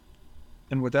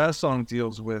what that song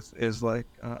deals with is like,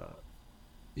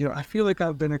 I feel like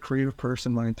I've been a creative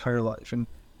person my entire life, and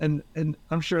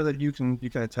I'm sure that you can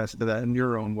attest to that in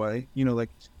your own way. Like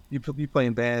you play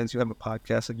in bands, you have a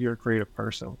podcast, like you're a creative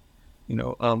person.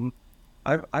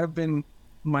 I've been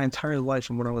my entire life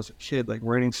from when I was a kid, like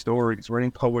writing stories,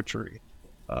 writing poetry.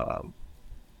 Then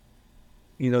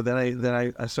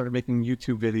I started making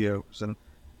YouTube videos and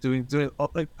doing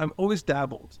like I'm always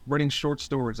dabbled writing short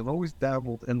stories. I've always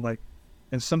dabbled in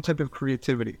some type of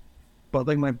creativity, but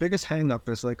like my biggest hang up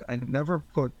is like I never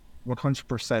put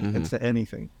 100% into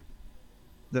anything.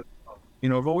 That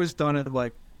I've always done it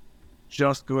like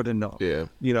just good enough. Yeah.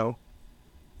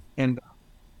 And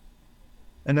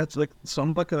that's like, so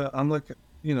I'm like an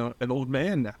old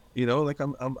man now. Like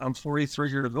I'm 43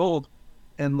 years old,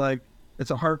 and like it's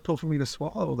a hard pill for me to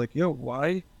swallow. Like,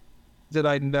 why did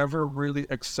I never really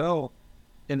excel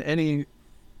in any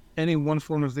one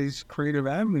form of these creative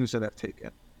avenues that I've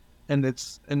taken? And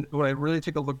when I really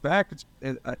take a look back,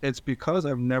 it's because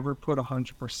I've never put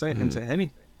 100% into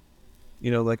anything.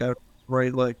 Like I would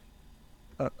write like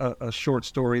a short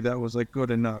story that was like good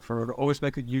enough, or I would always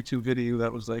make a YouTube video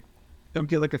that was like, don't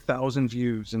get like 1,000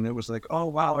 views, and it was like, oh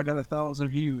wow, I got 1,000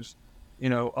 views.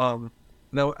 No,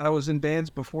 I was in bands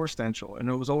before Stential, and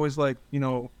it was always like,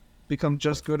 become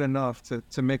just good enough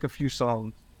to make a few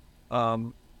songs.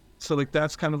 So like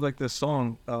that's kind of like this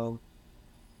song,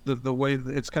 the way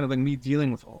it's kind of like me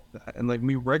dealing with all that, and like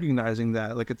me recognizing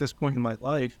that like at this point in my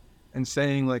life, and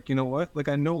saying like, you know what, like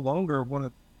I no longer want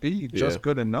to be just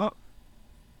good enough.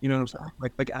 You know what I'm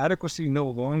saying? Like adequacy no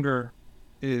longer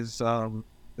is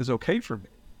okay for me.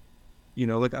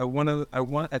 Like I want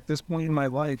at this point in my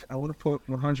life, I want to put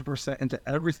 100% into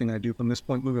everything I do from this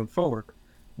point moving forward,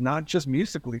 not just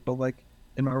musically, but like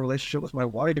in my relationship with my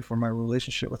wife, or my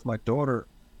relationship with my daughter,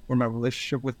 or my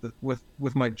relationship with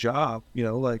my job.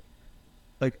 Like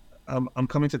I'm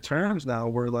coming to terms now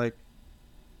where like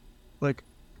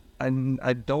I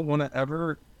don't want to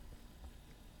ever.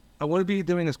 I want to be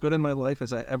doing as good in my life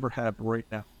as I ever have right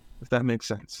now, if that makes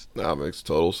sense. That makes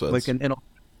total sense. Like in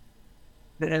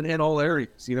all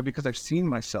areas, because I've seen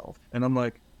myself, and I'm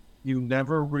like, you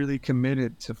never really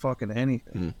committed to fucking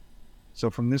anything.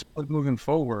 So from this point moving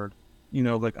forward,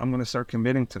 like I'm gonna start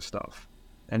committing to stuff,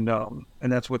 and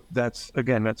that's what that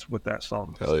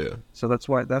song is. Hell yeah. So that's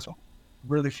why I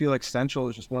really feel like Stential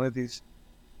is just one of these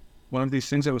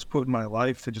things that was put in my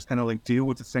life to just kind of like deal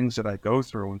with the things that I go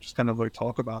through, and just kind of like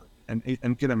talk about it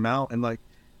and get them out, and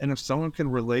if someone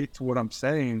can relate to what I'm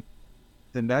saying,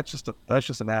 then that's just an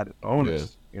added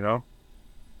bonus. If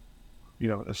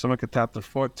someone could tap their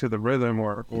foot to the rhythm,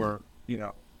 or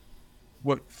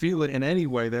feel it in any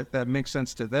way that makes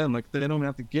sense to them, like they don't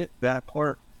have to get that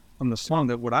part from the song,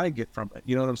 that what I get from it.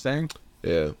 You know what I'm saying?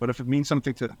 Yeah. But if it means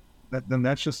something to that, then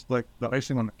that's just like the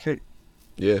icing on the cake.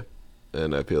 Yeah,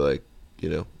 and I feel like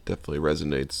definitely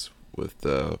resonates with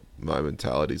my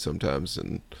mentality sometimes,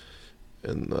 and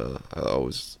I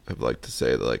always have liked to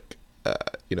say that, like,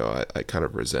 I kind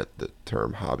of resent the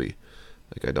term hobby.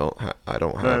 Like I don't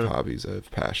have Right. hobbies. I have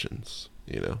passions.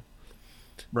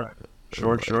 Right. And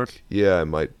Sure. Sure. like, yeah, I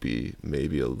might be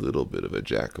maybe a little bit of a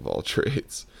jack of all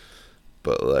trades,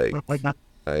 but Like like that.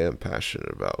 I am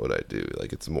passionate about what I do.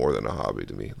 Like it's more than a hobby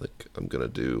to me. Like I'm gonna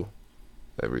do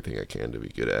everything I can to be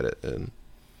good at it and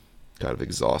kind of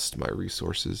exhaust my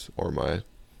resources or my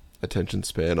attention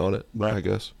span on it, Right. I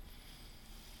guess.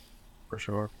 For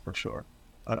sure. For sure.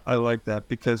 I like that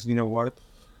because you know what,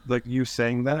 like you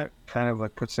saying that kind of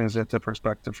like puts things into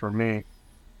perspective for me,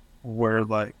 where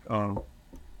like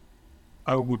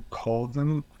I would call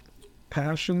them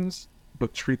passions,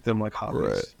 but treat them like Right.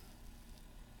 hobbies.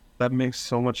 That makes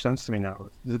so much sense to me now.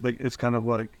 Like it's kind of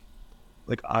like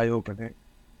eye opening.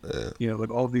 Yeah.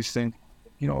 Like all these things.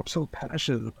 I'm so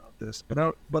passionate about this,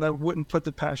 but I wouldn't put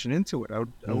the passion into it. I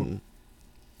would Hmm.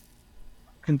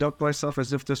 conduct myself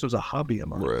as if this was a hobby of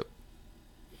mine. Right.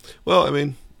 Well, I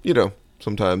mean,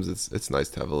 sometimes it's nice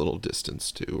to have a little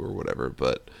distance too, or whatever.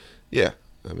 But yeah,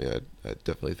 I mean, I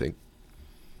definitely think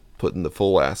putting the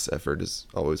full ass effort is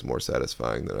always more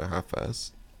satisfying than a half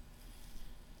ass.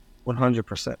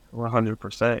 100%,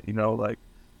 100%.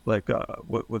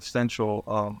 With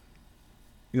Stential,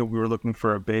 we were looking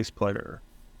for a bass player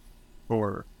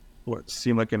for what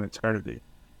seemed like an eternity,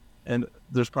 and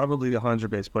there's probably 100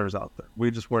 bass players out there.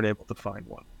 We just weren't able to find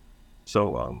one.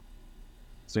 So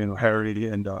Harry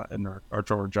and our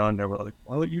drummer John, they were like,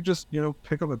 "Why don't you just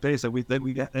pick up a bass that we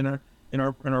got in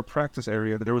our practice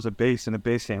area? There was a bass in a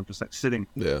bass amp just like sitting."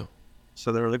 Yeah.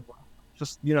 So they were like,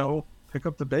 "Just pick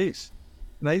up the bass."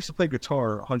 And I used to play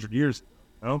guitar 100 years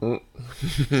ago.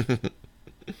 Mm.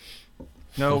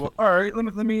 No, all right, let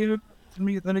me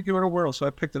give it a whirl. So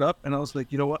I picked it up and I was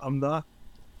like, you know what? I'm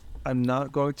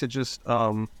not going to just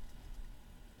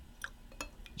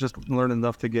learn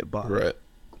enough to get by. Right.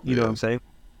 You know what Yeah. I'm saying?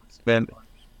 Man,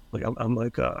 like I'm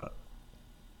like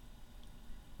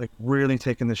really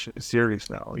taking this shit serious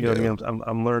now. You know what I Yeah. mean?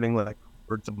 I'm learning like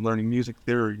words. I'm learning music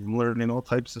theory. I'm learning all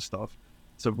types of stuff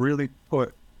to really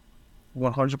put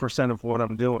 100% of what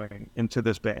I'm doing into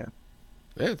this band,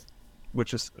 Yeah. It's,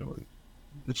 which is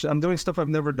I'm doing stuff I've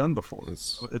never done before.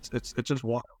 it's It's just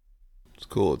wild. it's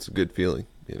cool. It's a good feeling.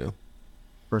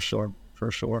 For sure, for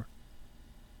sure.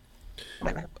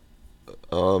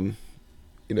 Um,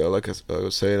 like I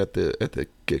was saying at the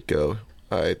get go,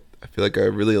 I feel like I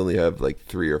really only have like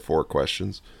 3 or 4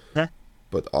 questions, Yeah,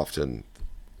 but often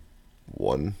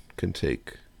one can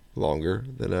take longer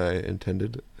than I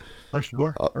intended. for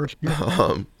sure, Uh, for sure.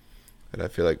 um, and I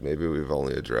feel like maybe we've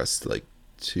only addressed like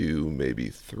 2, maybe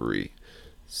 3.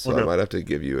 So I Okay, might have to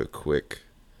give you a quick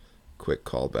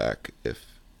call back if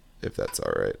that's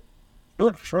all right.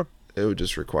 sure, sure. It would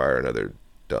just require another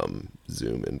dumb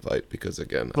Zoom invite because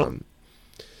again, Well,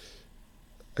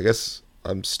 I guess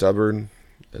I'm stubborn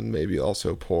and maybe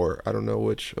also poor. I don't know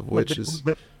which of which is.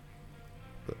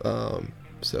 Um.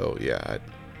 So yeah,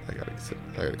 I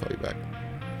gotta call you back.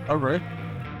 all right.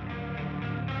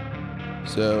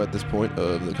 So at this point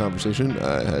of the conversation,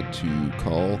 I had to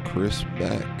call Chris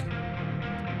back.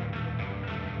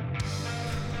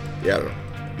 Yeah, I don't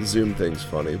know. The Zoom thing's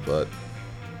funny, but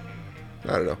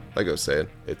I don't know. Like I was saying,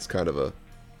 it's kind of a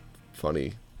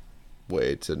funny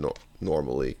way to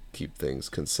normally keep things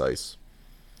concise.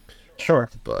 Sure.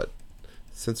 But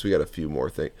since we got a few more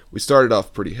things, we started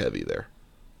off pretty heavy there.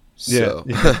 Yeah, So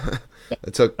yeah.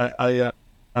 it took.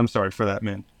 I'm sorry for that,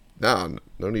 man.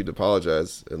 No need to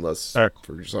apologize unless All right.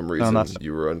 for some No, reason not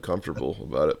you were uncomfortable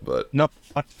about it. But no,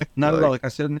 not at all. like, Like I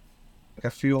said, like I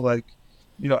feel like,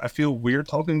 I feel weird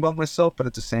talking about myself, but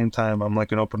at the same time, I'm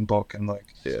like an open book, and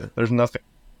like, yeah, there's nothing,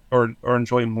 or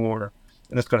enjoy more.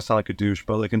 And it's gonna sound like a douche,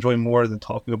 but like enjoy more than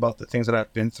talking about the things that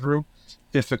I've been through,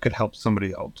 if it could help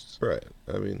somebody else. right.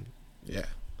 I mean, yeah,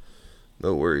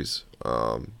 no worries.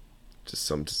 Just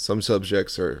some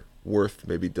subjects are worth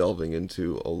maybe delving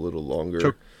into a little longer,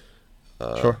 Sure,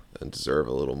 sure. and deserve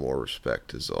a little more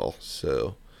respect is all.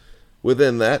 So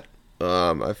within that,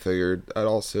 I figured I'd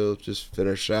also just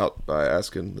finish out by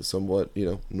asking the somewhat,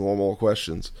 normal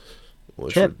questions,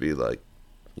 which Sure. would be like,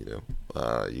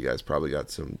 you guys probably got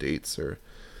some dates or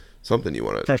something you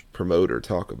want to Sure. promote or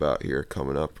talk about here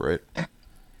coming up, right?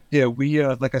 Yeah, we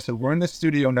like I said, we're in the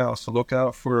studio now, so look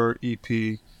out for our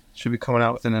EP. Should be coming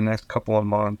out within the next couple of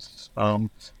months.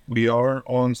 We are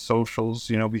on socials.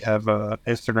 We have a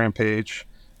Instagram page,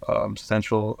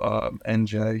 Stential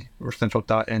NJ or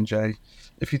Stential.nj.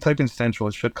 If you type in Stential,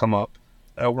 it should come up.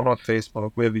 We're on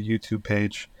Facebook. We have a YouTube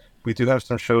page. We do have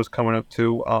some shows coming up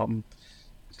too.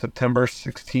 September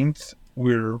 16th,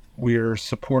 we're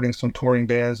supporting some touring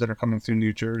bands that are coming through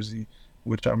New Jersey,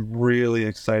 which I'm really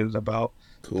excited about.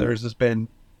 Cool. There's this band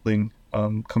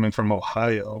coming from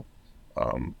Ohio.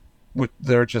 Um,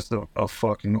 they're just a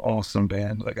fucking awesome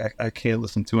band. Like I can't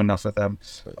listen to enough of them.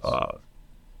 Nice. Uh,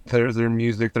 their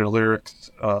music, their lyrics,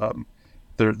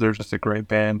 they're just a great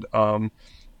band.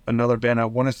 Another band I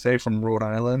want to say from Rhode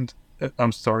Island.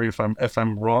 I'm sorry if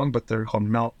I'm wrong, but they're called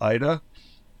Mount Ida.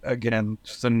 Again,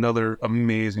 just another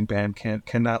amazing band.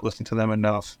 Cannot listen to them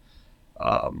enough.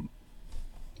 Um,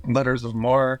 Letters of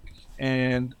Mark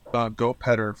and Go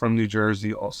Petter from New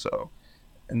Jersey also.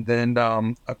 And then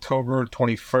October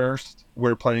 21st,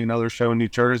 we're playing another show in New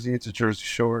Jersey. It's a Jersey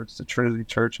Shore. It's the Trinity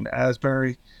Church in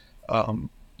Asbury.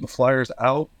 The flyer's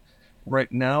out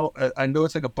right now. I know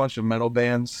it's like a bunch of metal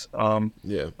bands.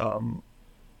 Yeah.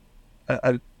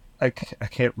 I, I, I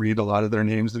can't read a lot of their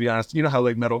names, to be honest. You know how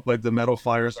like the metal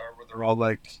flyers are, where they're all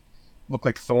like look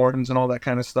like thorns and all that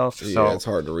kind of stuff. Yeah, So it's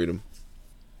hard to read them.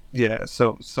 yeah,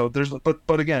 so there's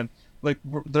but again, like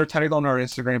they're tagged on our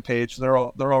Instagram page. They're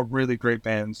all really great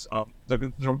bands. They're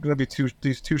going to be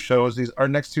these two shows. These our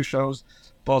next two shows,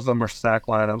 both of them are stack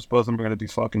lineups. Both of them are going to be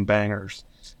fucking bangers.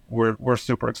 We're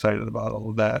super excited about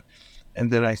all of that.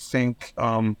 And then I think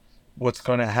what's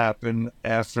going to happen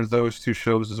after those two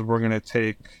shows is we're going to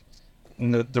take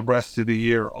the rest of the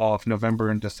year off, November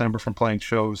and December, from playing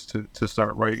shows to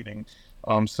start writing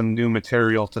some new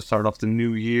material to start off the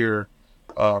new year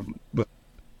with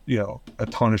a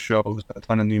ton of shows, a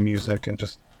ton of new music, and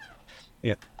just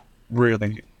yeah,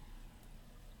 really,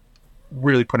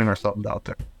 really putting ourselves out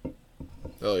there.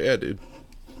 Oh yeah, dude.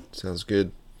 Sounds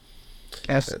good.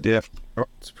 Yes, And diff.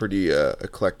 it's a pretty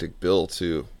eclectic bill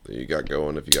too that you got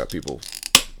going. If you got people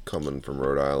coming from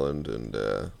Rhode Island and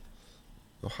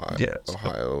Yes,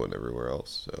 Ohio and everywhere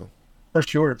else. So for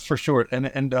sure, and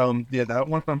yeah, that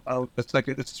one.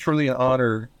 It's truly an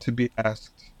honor to be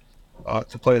asked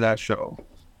to play that show.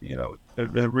 It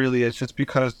really is, just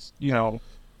because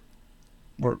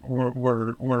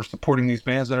we're supporting these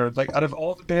bands that are like out of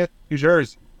all the bands in New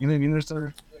Jersey. You know what I mean?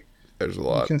 there's a You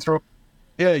lot. can throw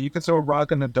you can throw a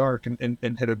rock in the dark and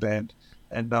hit a band,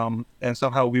 and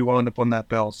somehow we wound up on that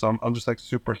bill. So I'm just like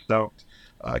super stoked.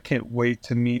 I can't wait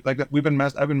to meet. Like I've been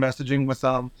messaging with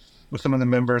some of the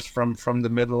members from the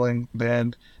middling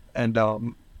band, and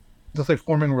just like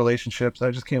forming relationships.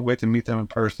 I just can't wait to meet them in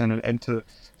person and to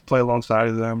play alongside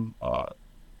of them.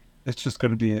 It's just going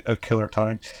to be a killer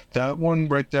time. That one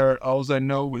right there, all I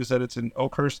know is that it's in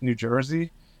Oakhurst, New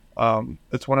Jersey.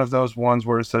 It's one of those ones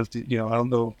where it says, I don't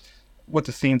know what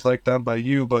the scene's like down by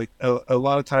you, but a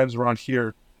lot of times around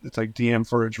here, it's like DM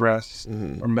for address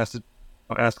Hmm. or message,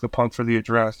 ask the punk for the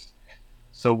address.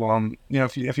 So,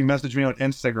 if you message me on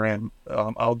Instagram,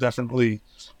 I'll definitely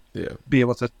Yeah. be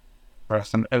able to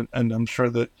press, and I'm sure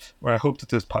that, or I hope that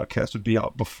this podcast would be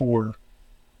out before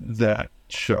that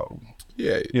show.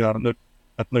 Yeah. I don't know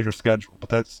at later schedule, but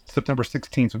that's September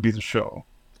 16th would be the show.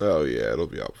 Oh yeah, it'll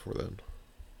be out before then.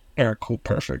 Eric, cool,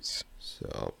 perfect. So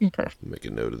I'll Okay. make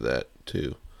a note of that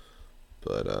too.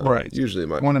 But Right. usually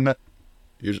my Want to met?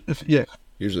 usually, Yeah.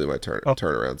 usually my Oh,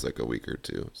 turnaround's like a week or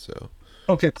two, so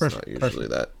okay, it's not perfect, usually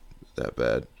perfect. that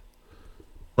bad.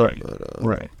 Right, But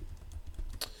right.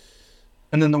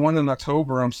 And then the one in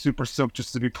October, I'm super stoked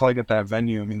just to be playing at that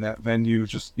venue. I mean, that venue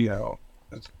just,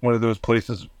 it's one of those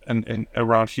places and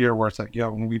around here where it's like,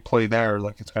 when we play there,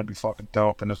 like it's gonna be fucking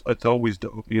dope, and it's always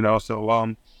dope. So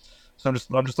I'm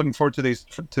just looking forward to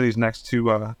these next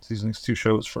two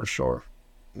shows for sure.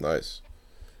 nice.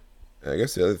 And I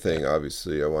guess the other thing,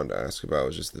 obviously, I wanted to ask about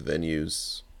was just the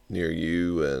venues near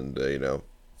you, and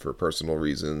for personal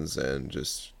reasons and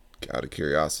just out of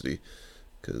curiosity,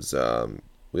 because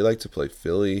we like to play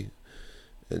Philly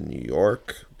and New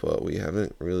York, but we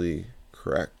haven't really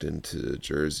cracked into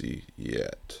Jersey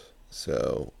yet.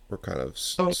 So we're kind of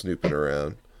So snooping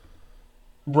around.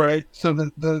 right, so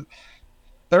the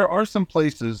there are some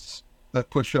places that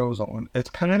put shows on. It's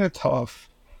kind of tough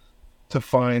to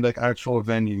find like actual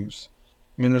venues.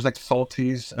 I mean, there's like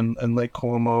Salties and Lake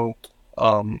Como.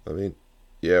 Um, I mean,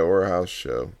 yeah, or a house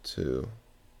show too.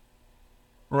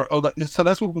 so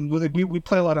that's what we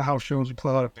play a lot of house shows. We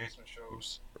play a lot of basement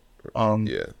shows. Um,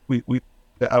 Yeah. we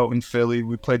out in Philly.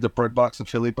 We played the Bread Box in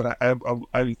Philly, but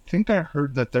I think I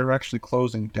heard that they're actually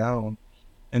closing down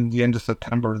in the end of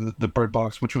September. The Bread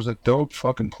Box, which was a dope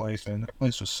fucking place, man. That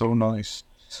place was so nice.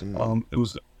 Mm, It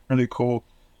was really cool.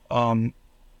 Um,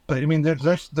 but I mean,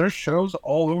 there's shows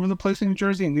all over the place in New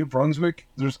Jersey and New Brunswick.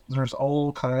 There's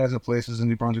all kinds of places in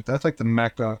New Brunswick. That's like the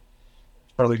mecca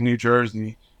for like New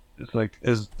Jersey. it's like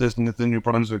is this the New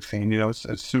Brunswick scene.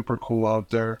 It's super cool out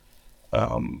there.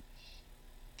 Um,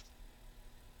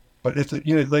 but it's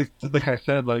like I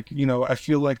said, I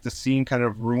feel like the scene kind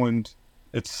of ruined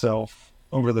itself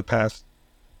over the past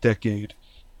decade.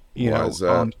 You Why know, is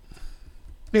that?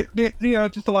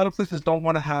 just a lot of places don't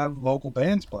want to have local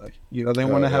bands play. They want Oh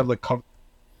to yeah. have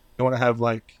they want to have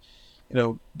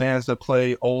bands that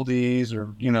play oldies or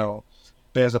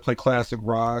bands that play classic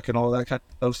rock and all that kind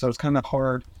of stuff. So it's kind of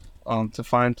hard to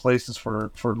find places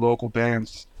for local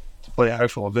bands to play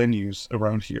actual venues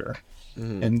around here.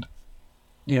 Hmm. And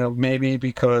maybe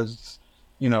because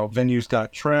venues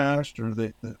got trashed or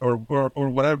they or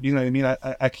whatever. You know what I mean?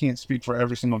 I can't speak for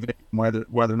every single venue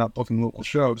why they're not booking local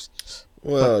shows,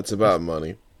 but Well, it's about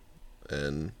money,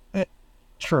 and eh,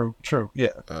 true, yeah,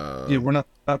 yeah. um, We're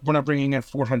not bringing in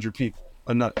 400 people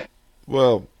a night.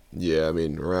 well, yeah. I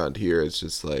mean, around here, it's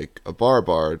just like a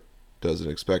bar doesn't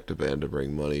expect a band to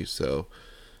bring money, so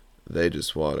they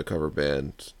just want a cover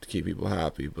band to keep people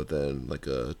happy. But then, like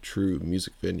a true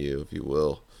music venue, if you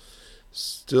will,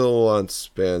 still wants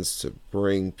bands to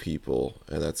bring people,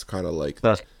 and that's kind of like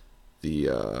That's the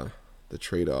uh, the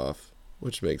trade off,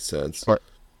 which makes sense. short,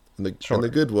 And the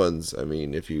short. good ones, I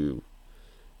mean, if you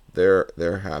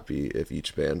they're happy if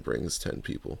each band brings 10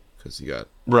 people because you got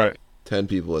Right, 10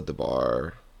 people at the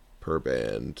bar per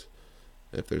band.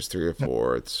 If there's 3 or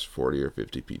 4, it's 40 or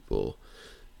 50 people.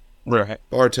 right,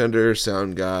 Bartender,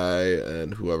 sound guy,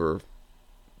 and whoever,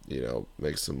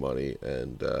 makes some money,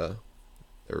 and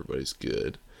everybody's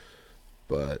good.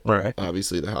 But right.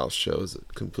 obviously, the house show is a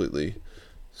completely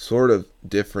sort of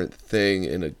different thing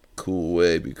in a cool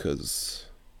way because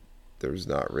there's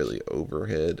not really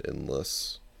overhead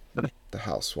unless the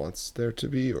house wants there to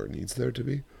be or needs there to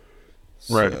be.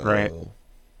 Right. So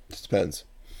it just depends.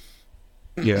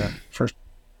 Yeah, for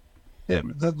yeah.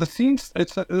 The scenes.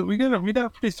 We got a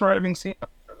pretty thriving scene out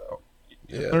there, though.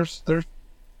 Yeah.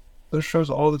 There's shows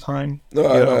all the time. No,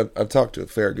 You know, I've talked to a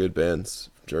fair good bands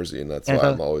from Jersey, and that's and why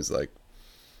I'm always like,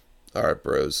 all right,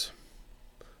 bros,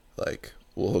 like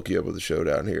we'll hook you up with a show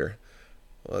down here.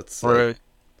 Let's like right.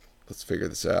 let's figure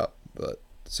this out. But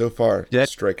so far, Yeah.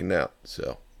 striking out.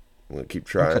 So I'm gonna keep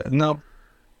Okay. trying. Now,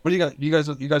 what do you got?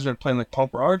 You guys are playing like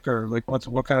punk rock or like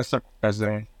what kind of stuff you guys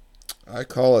doing? I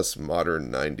call us modern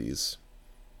 '90s.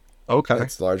 Okay.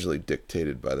 That's largely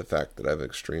dictated by the fact that I have an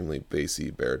extremely bassy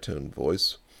baritone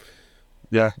voice,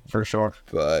 Yeah, for sure.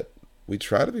 but we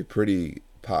try to be pretty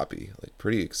poppy, like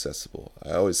pretty accessible.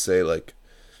 I always say like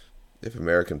if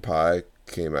American Pie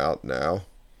came out now,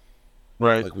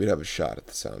 Right. like we'd have a shot at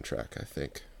the soundtrack, I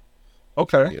think.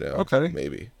 Okay. Okay.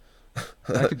 Maybe.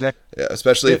 I could. That, Yeah,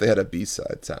 especially yeah. if they had a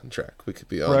B-side soundtrack. We could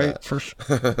be on Right. that. For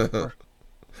sure.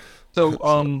 So,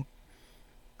 So,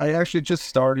 I actually just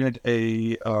started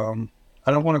a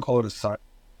I don't want to call it a side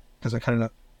because I kind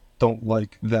of don't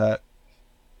like that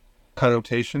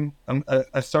connotation.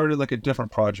 I started like a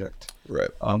different project. right.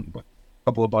 With a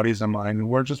couple of buddies of mine, and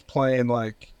we're just playing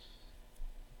like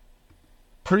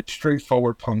pretty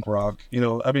straightforward punk rock.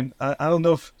 I mean, I don't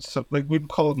know if so, like we'd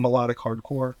call it melodic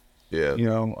hardcore. Yeah. You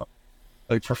know,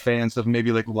 like for fans of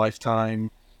maybe like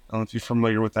Lifetime. I don't know if you're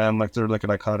familiar with them. Like they're like an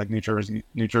iconic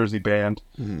New Jersey band,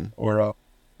 Hmm. or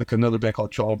like another band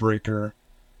called Jawbreaker.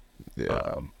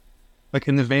 Yeah. Like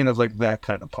in the vein of like that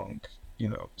kind of punk.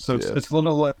 So it's Yeah. it's a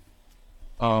little less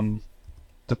um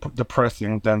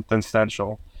depressing than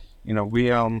Stential.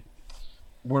 We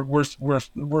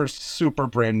we're super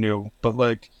brand new, but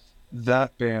like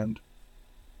that band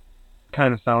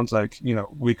kind of sounds like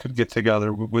we could get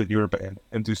together with your band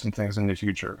and do some things in the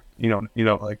future.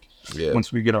 Like Yeah.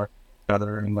 once we get our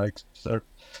together and like start,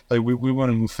 like we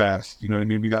want to move fast. You know what I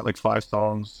mean? We got like 5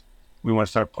 songs. We want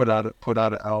to start put out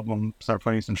an album, start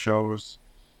playing some shows.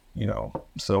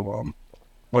 So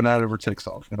when that ever takes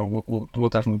off, we'll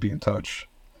definitely be in touch.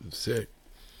 Sick.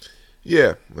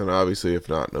 Yeah. And obviously, if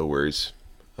not, no worries.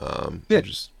 Yeah.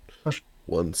 Just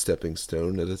one stepping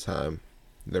stone at a time.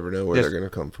 Never know where Yes. they're going to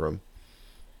come from.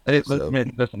 Hey, So,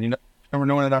 man, listen, never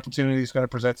know when an opportunity is going to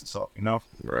present itself.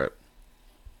 right.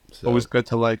 So, Always good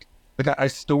to like I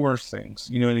store things.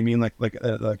 You know what I mean? Like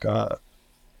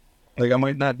I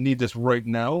might not need this right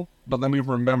now, but let me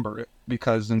remember it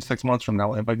because in 6 months from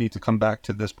now, I might need to come back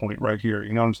to this point right here.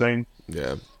 You know what I'm saying?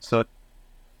 yeah. So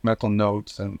mental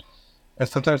notes and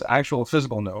sometimes actual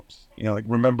physical notes. Like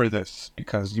remember this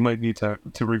because you might need to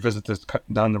revisit this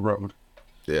down the road.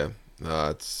 Yeah.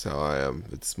 That's how I am.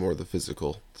 It's more the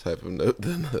physical type of note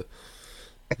than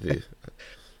the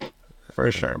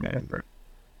For sure, man.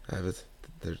 I have it.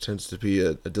 There tends to be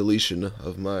a deletion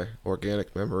of my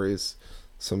organic memories,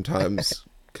 sometimes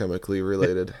chemically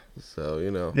related. So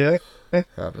Yeah,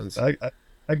 happens.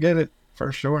 I I get it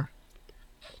for sure.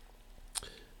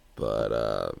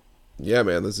 But yeah,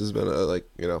 man, this has been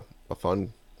a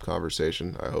fun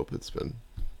conversation. I hope it's been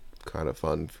kind of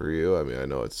fun for you. I mean, I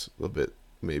know it's a little bit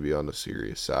maybe on the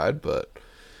serious side, but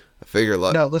I figure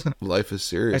No, listen, life is I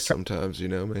serious try, sometimes,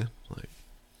 man. Like,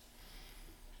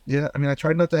 yeah, I mean, I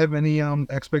try not to have any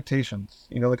expectations.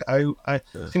 Like I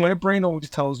yeah, see my brain always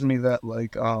tells me that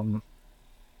like I'm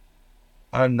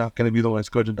not gonna be the one that's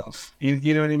good enough.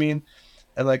 You know what I mean?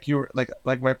 And like you were like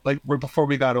right before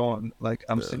we got on, like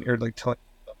I'm yeah, sitting here like telling,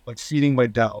 like feeding my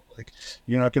doubt. Like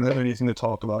you're not gonna have anything to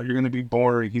talk about. You're gonna be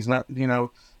boring. He's not.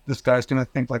 This guy's gonna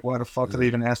think like, why the fuck did yeah, they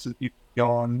even ask to be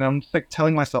on? And I'm just, like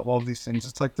telling myself all of these things.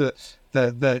 It's like the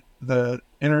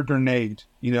inner grenade,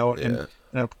 yeah,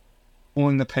 and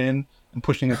pulling the pin and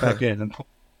pushing it back in and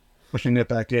pushing it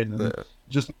back in, and yeah.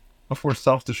 just before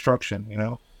self destruction.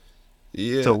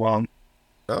 Yeah. So No,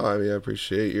 I mean, I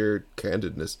appreciate your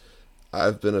candidness.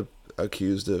 I've been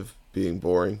accused of being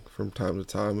boring from time to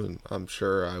time, and I'm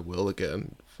sure I will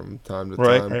again from time to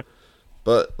right, time. right,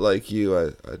 But like you,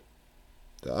 I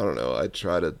don't know. I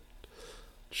try to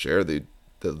share the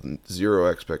zero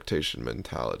expectation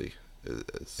mentality.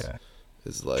 Is yeah,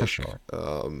 is for like, sure.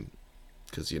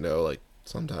 because like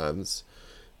sometimes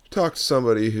you talk to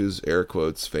somebody who's air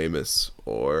quotes famous,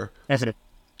 or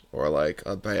like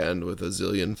a band with a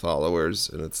zillion followers,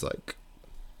 and it's like,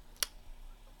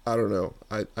 I don't know.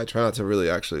 I try not to really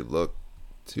actually look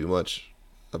too much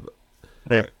ab-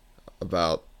 Yeah.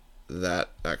 about that.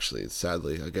 Actually,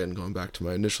 sadly, again, going back to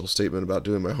my initial statement about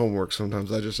doing my homework,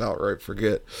 sometimes I just outright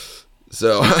forget.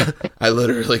 So I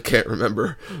literally can't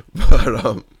remember.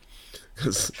 But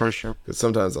because For sure.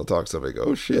 sometimes I'll talk to somebody, and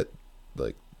go, oh shit,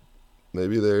 like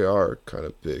maybe they are kind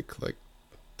of big. Like,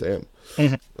 damn.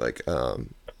 Mhm. Like,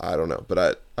 I don't know,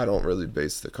 but I don't really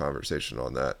base the conversation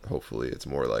on that. Hopefully, it's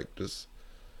more like just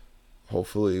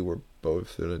hopefully we're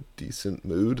both in a decent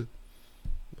mood.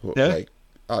 Yeah. Like,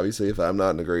 obviously, if I'm not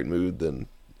in a great mood, then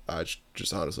I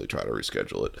just honestly try to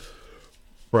reschedule it.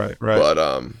 Right. Right. But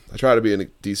I try to be in a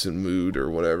decent mood or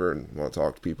whatever, and want to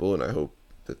talk to people. And I hope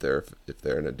that if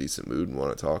they're in a decent mood and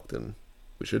want to talk, then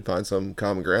we should find some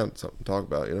common ground, something to talk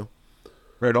about.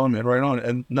 Right on, man. Right on.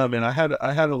 And no, man, I had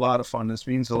a lot of fun. This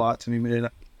means a lot to me, man.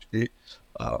 You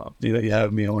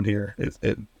have me on here. It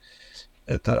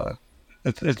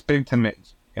it's big to me.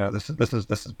 This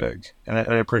is big, and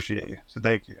I appreciate you. So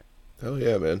thank you. Hell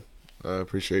yeah, man! I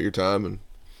appreciate your time, and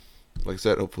like I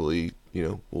said, hopefully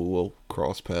we'll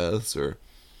cross paths, or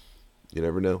you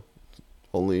never know.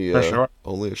 For sure.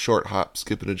 Only a short hop,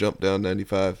 skip and a jump down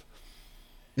 95.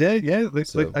 Yeah, yeah. Like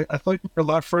So I thought you were a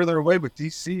lot further away with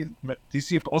DC,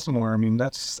 DC Baltimore. I mean,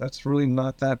 that's really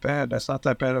not that bad. That's not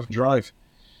that bad of a drive.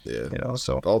 yeah,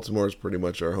 So Baltimore is pretty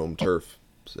much our home turf,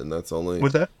 and that's only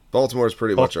with that, Baltimore is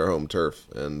pretty well, much our home turf,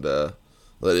 and that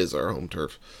is our home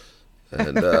turf,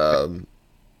 and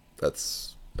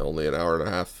that's only an hour and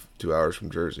a half, 2 hours from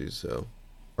Jersey. So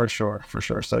for sure, for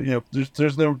sure. So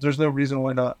there's no reason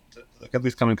why not. Like, at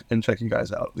least come and check you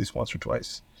guys out at least once or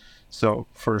twice. So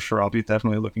for sure, I'll be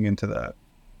definitely looking into that.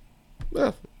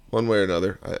 yeah, one way or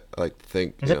another, I like to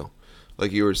think Mhm.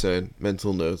 like you were saying,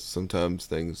 mental notes. Sometimes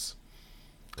things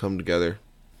come together.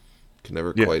 Can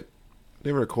Yeah,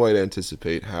 never quite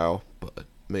anticipate how, but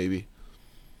maybe.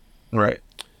 right.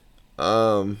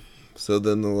 Um. So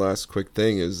then the last quick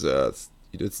thing is that's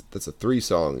a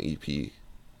 3-song EP.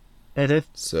 It is.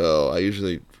 So I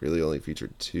usually really only feature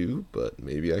two, but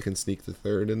maybe I can sneak the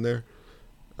third in there.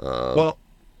 Um. Well,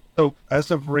 so as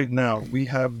of right now, we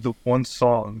have the one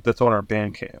song that's on our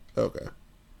Bandcamp. Okay.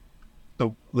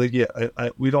 So like, yeah,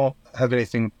 we don't have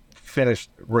anything finished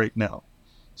right now.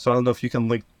 So I don't know if you can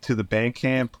link to the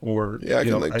Bandcamp or Yeah, I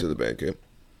can link to the Bandcamp.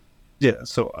 yeah.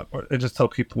 So I just tell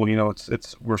people,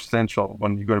 we're Stential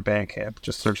when you go to Bandcamp.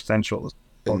 Just search Stential.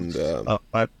 And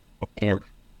I,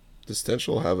 does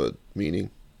Stential have a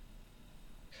meaning?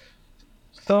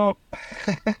 so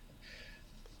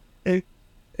it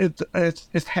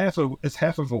it's half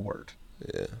of a word.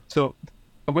 Yeah. So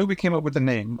the way we came up with the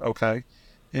name, okay,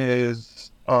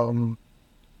 is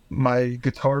my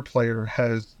guitar player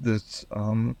has this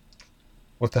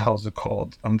what the hell is it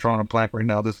called? I'm drawing a blank right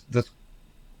now. This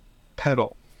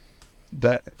pedal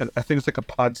that I think it's like a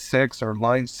Pod 6 or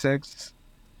Line 6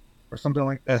 or something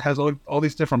like that. It has all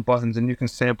these different buttons, and you can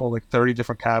sample like 30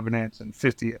 different cabinets and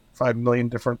 55 million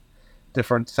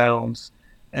different sounds,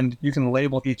 and you can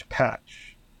label each patch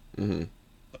Mm-hmm.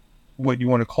 what you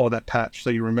want to call that patch, so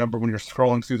you remember when you're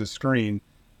scrolling through the screen,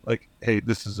 like, hey,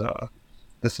 this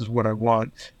is what I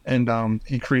want. And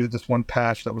he created this one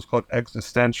patch that was called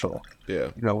Existential, Yeah.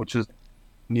 which is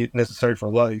necessary for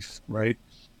life, right?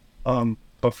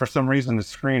 but for some reason the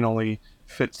screen only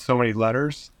fits so many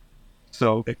letters,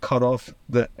 so it cut off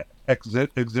the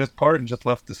exist part and just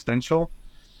left the Stential.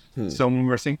 So when we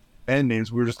were thinking band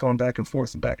names, we were just going back and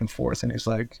forth, and he's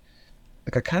like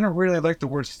I kind of really like the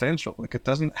word Stential. Like it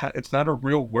doesn't, it's not a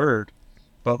real word,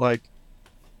 but like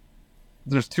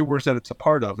there's two words that it's a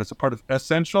part of. It's a part of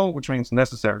essential, which means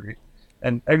necessary,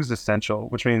 and existential,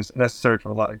 which means necessary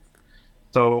for life.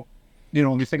 So, you know,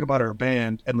 when we think about our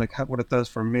band and like what it does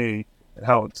for me and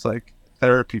how it's like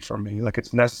therapy for me, like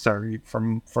it's necessary for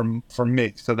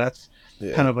me. So that's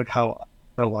kind of like how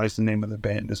I realize the name of the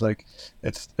band is like,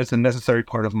 it's a necessary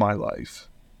part of my life.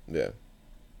 Yeah.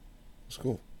 It's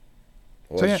cool.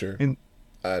 Well, So yeah, sure.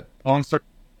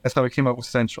 that's how we came up with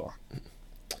Stential.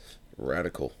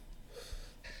 Radical.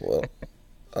 Well,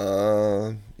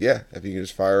 yeah, if you can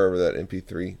just fire over that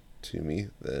MP3 to me,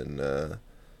 then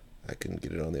I can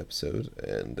get it on the episode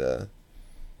and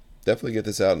definitely get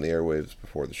this out in the airwaves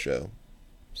before the show.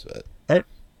 So,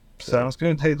 Sounds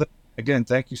good. Hey, again,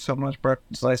 thank you so much, Brett.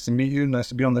 It's nice to meet you. Nice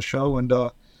to be on the show, and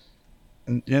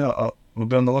yeah, we'll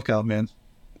be on the lookout, man.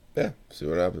 Yeah, see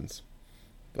what happens.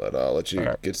 But I'll let you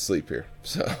get to sleep here.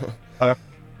 So,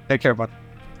 take care, bud.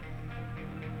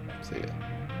 See ya.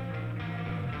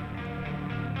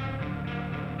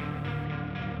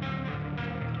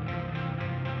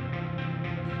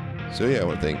 So yeah, I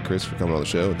want to thank Chris for coming on the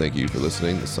show, and thank you for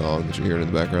listening. The song that you're hearing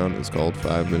in the background is called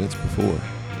 5 Minutes Before.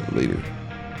 Later.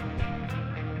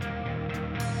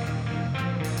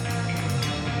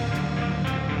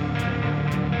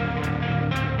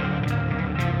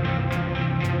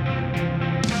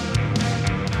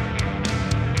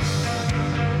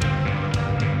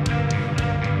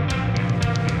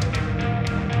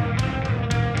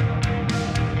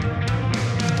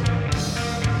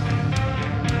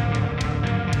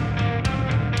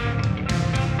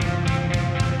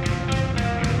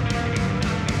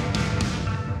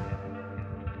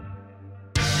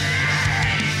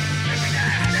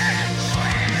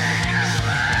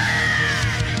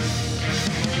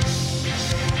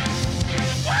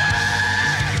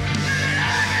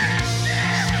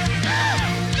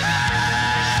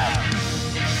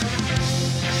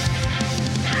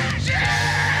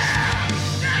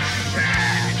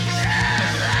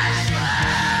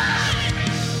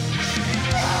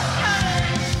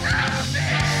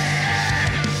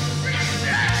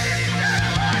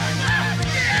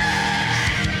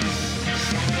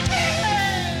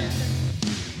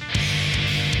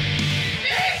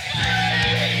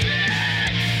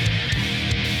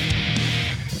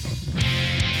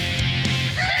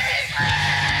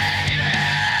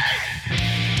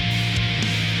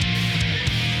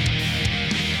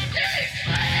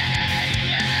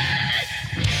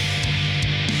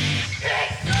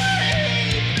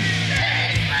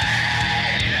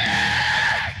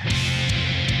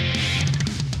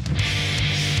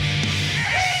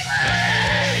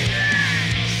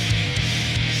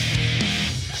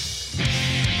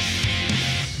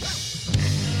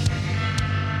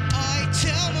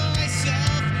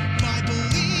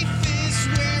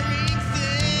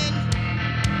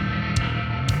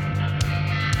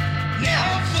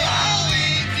 Now I'm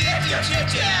falling victim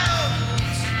to doubt.